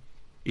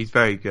 He's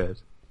very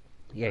good.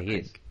 Yeah, he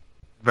is.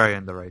 Very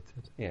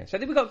underrated. Yeah. So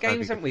then we've got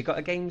games, haven't we? We've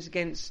got games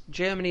against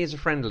Germany as a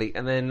friendly,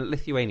 and then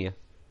Lithuania.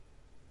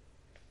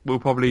 We'll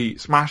probably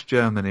smash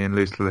Germany and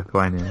lose to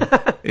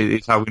Lithuania.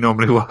 It's how we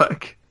normally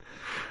work.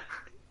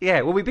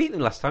 Yeah, well, we beat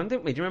them last time,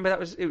 didn't we? Do you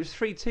remember it was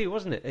 3-2,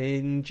 wasn't it,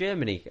 in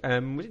Germany?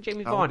 Was it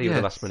Jamie Vardy with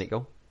the last minute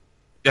goal?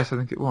 Yes, I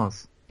think it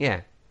was.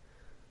 Yeah.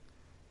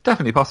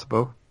 Definitely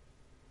possible.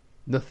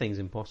 Nothing's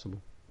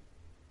impossible.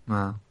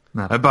 No.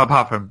 But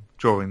apart from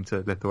drawing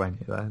to Lithuania,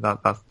 though,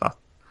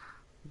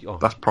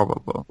 that's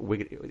probable. I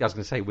was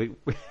going to say, we're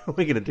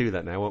going to do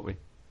that now, won't we?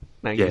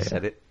 Now you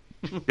said it.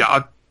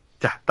 Yeah,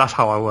 that's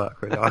how I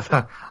work, really.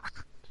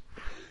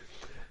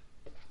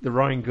 The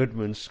Ryan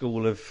Goodman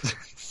School of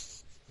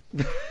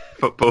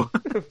Football.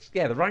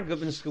 Yeah, the Ryan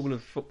Goodman School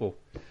of Football.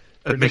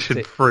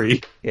 Admission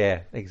free.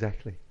 Yeah,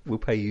 exactly. We'll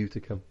pay you to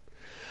come.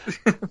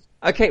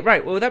 Okay,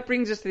 right. Well, that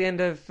brings us to the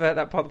end of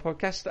that part of the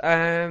podcast.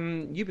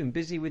 You've been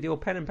busy with your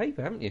pen and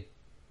paper, haven't you?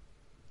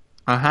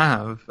 I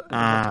have.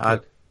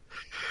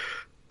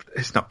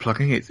 It's not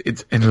plugging.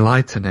 It's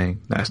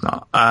enlightening. No, it's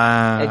not.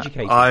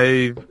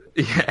 Educating.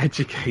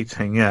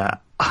 Educating. Yeah.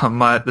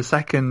 The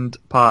second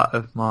part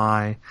of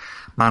my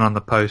Man on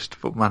the Post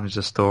Football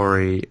Manager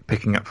story,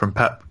 picking up from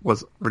Pep,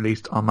 was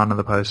released on Man on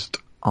the Post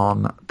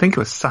on, I think it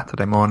was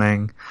Saturday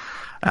morning.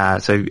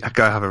 So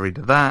go have a read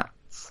of that.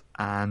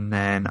 And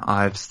then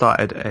I've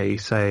started a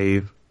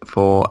save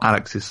for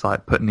Alex's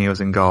site, Put Niels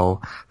in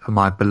Goal, for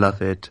my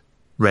beloved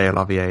Real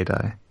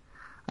Oviedo.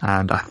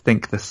 And I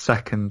think the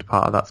second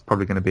part of that's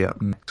probably going to be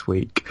up next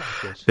week.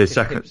 The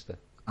second,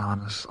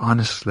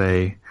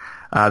 honestly,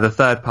 the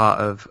third part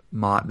of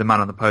the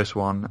Man on the Post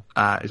one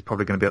is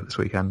probably going to be up this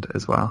weekend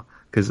as well,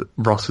 because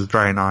Ross was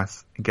very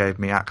nice and gave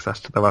me access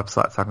to the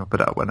website, so I can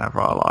put it up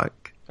whenever I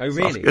like. Oh,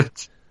 really? Good.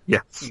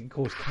 Yes. You can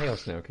cause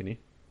chaos now, can you?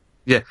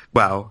 Yeah.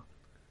 Well,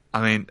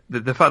 I mean,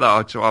 the fact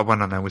that I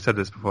went on there, we said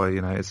this before,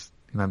 it's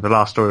the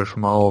last story was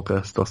from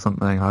August or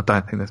something. I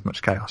don't think there's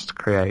much chaos to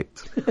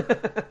create.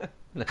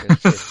 No,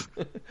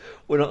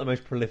 we're not the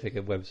most prolific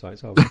of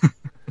websites, are we?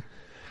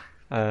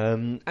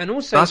 And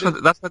also, that's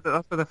where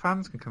the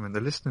fans can come in,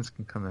 the listeners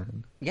can come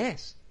in.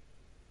 Yes.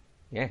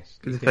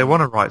 Because if they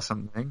want to write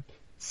something,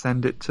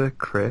 send it to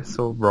Chris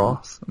or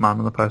Ross at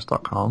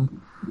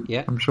manonthepost.com.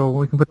 Yeah, I'm sure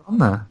we can put it on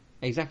there.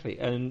 Exactly,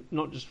 and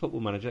not just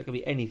Football Manager. It can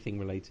be anything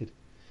related.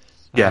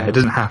 Yeah, it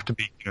doesn't have to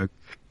be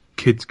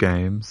kids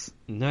games.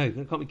 No,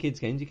 it can't be kids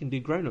games. You can do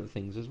grown-up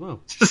things as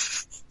well.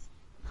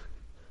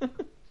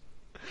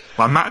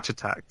 Like match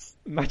attacks.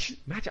 Match.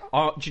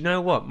 Oh, do you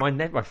know what? My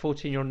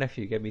 14-year-old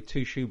nephew gave me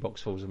 2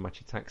 shoeboxfuls of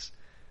match attacks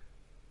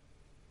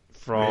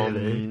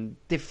from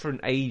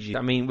different ages.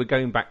 I mean, we're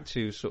going back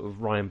to sort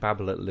of Ryan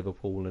Babel at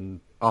Liverpool and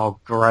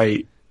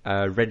great,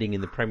 Reading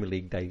in the Premier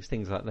League days,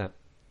 things like that.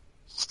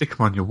 Stick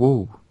them on your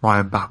wall,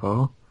 Ryan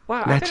Babel.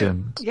 Wow,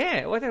 legend.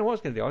 I don't know what I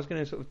was going to do. I was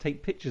going to sort of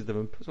take pictures of them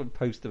and sort of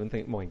post them and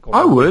think, my God.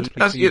 I would.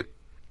 That's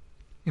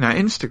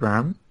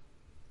Instagram.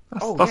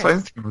 That's what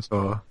Instagram's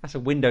for. That's a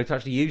window to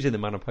actually use in the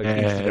Man on Post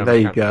There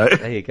Instagram you account. go.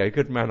 There you go.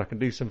 Good man. I can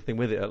do something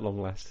with it at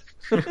long last.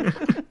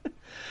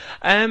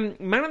 Man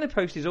on the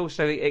Post is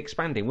also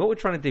expanding. What we're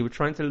trying to do, we're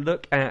trying to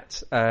look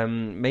at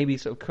maybe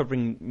sort of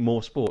covering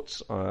more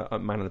sports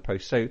at Man on the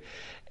Post. So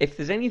if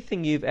there's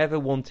anything you've ever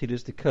wanted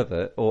us to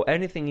cover, or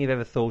anything you've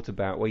ever thought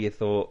about where you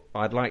thought,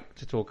 I'd like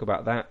to talk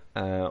about that,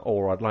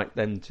 or I'd like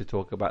them to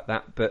talk about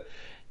that, but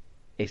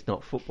it's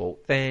not football,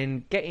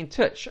 then get in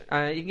touch. You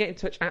can get in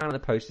touch at Man on the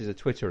Post as a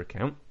Twitter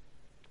account.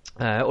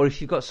 Or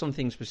if you've got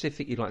something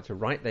specific you'd like to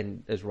write,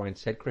 then as Ryan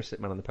said, Chris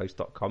at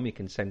manonthepost.com, you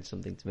can send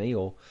something to me,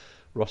 or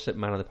Ross at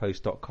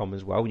manonthepost.com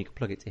as well, and you can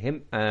plug it to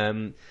him,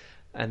 and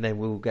then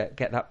we'll get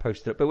that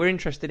posted up. But we're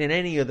interested in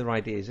any other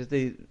ideas. As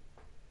the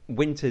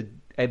winter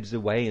ebbs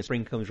away and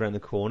spring comes around the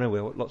corner,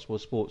 we've got lots more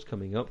sports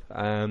coming up.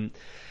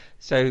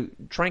 So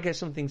try and get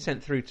something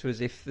sent through to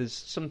us if there's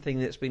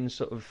something that's been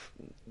sort of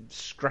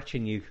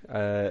scratching you,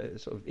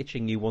 sort of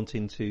itching you,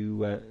 wanting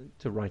to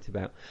write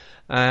about.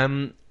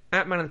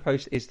 At Man on the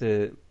Post is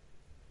the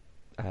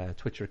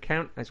Twitter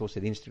account. It's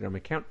also the Instagram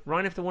account.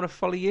 Ryan, if they want to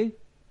follow you?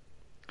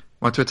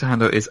 My Twitter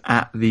handle is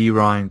at the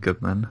Ryan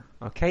Goodman.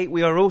 Okay,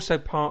 we are also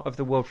part of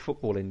the World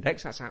Football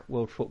Index. That's at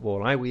World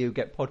Football Eye, where you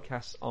get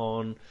podcasts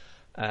on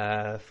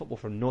football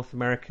from North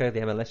America. The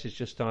MLS has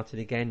just started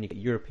again. You get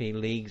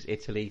European leagues,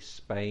 Italy,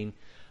 Spain,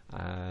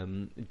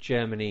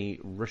 Germany,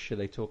 Russia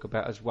they talk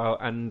about as well.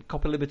 And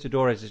Copa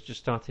Libertadores has just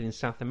started in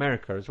South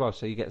America as well.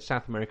 So you get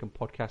South American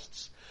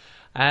podcasts.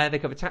 They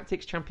cover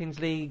tactics,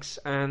 Champions Leagues,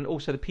 and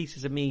also the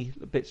Pieces of Me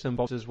bits and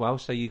bobs as well.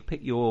 So you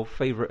pick your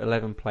favourite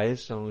 11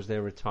 players, so long as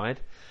they're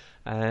retired.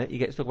 You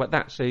get to talk about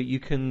that. So you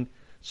can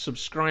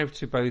subscribe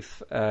to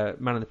both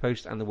Man on the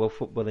Post and the World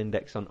Football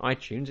Index on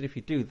iTunes. And if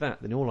you do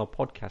that, then all our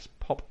podcasts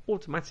pop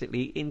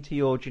automatically into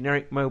your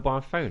generic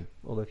mobile phone.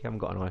 Although if you haven't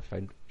got an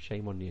iPhone,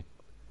 shame on you.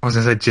 I was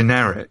going to say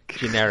generic.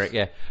 Generic,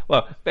 yeah.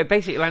 Well, it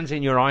basically lands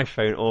in your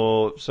iPhone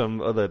or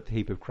some other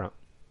heap of crap.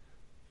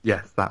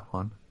 Yes, that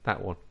one.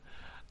 That one.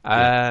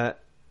 Yeah.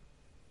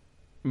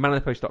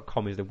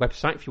 manonthepost.com is the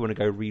website if you want to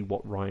go read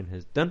what Ryan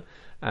has done.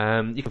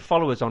 You can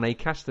follow us on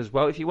Acast as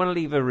well. If you want to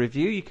leave a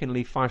review, you can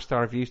leave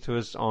 5-star reviews to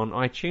us on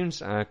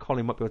iTunes.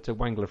 Colin might be able to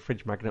wangle a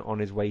fridge magnet on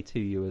his way to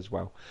you as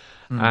well.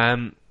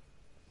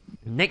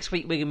 Next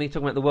week we're going to be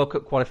talking about the World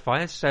Cup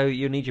qualifiers, so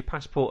you'll need your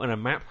passport and a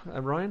map,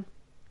 Ryan.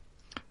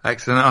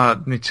 Excellent. I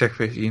need to check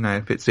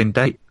if it's in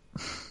date.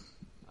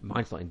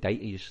 Mine's not in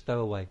date, you just stow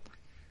away.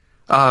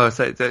 Oh,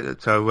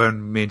 so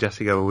when me and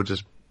Jesse go, we'll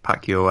just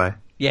pack you away.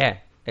 Yeah,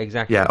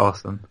 exactly. Yeah,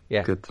 awesome.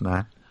 Yeah. Good to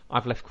know.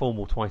 I've left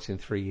Cornwall twice in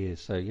 3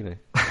 years, so,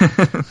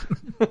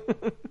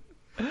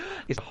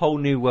 it's a whole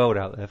new world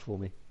out there for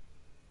me.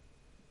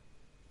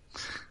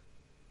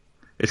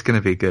 It's going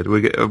to be good.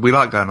 We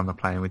like going on the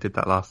plane. We did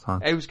that last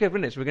time. It was good,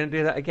 wasn't it? So we're going to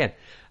do that again.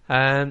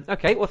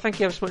 Okay, well, thank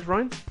you ever so much,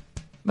 Ryan.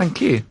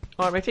 Thank you.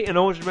 All right, matey, and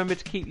always remember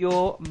to keep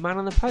your Man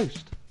on the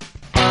Post.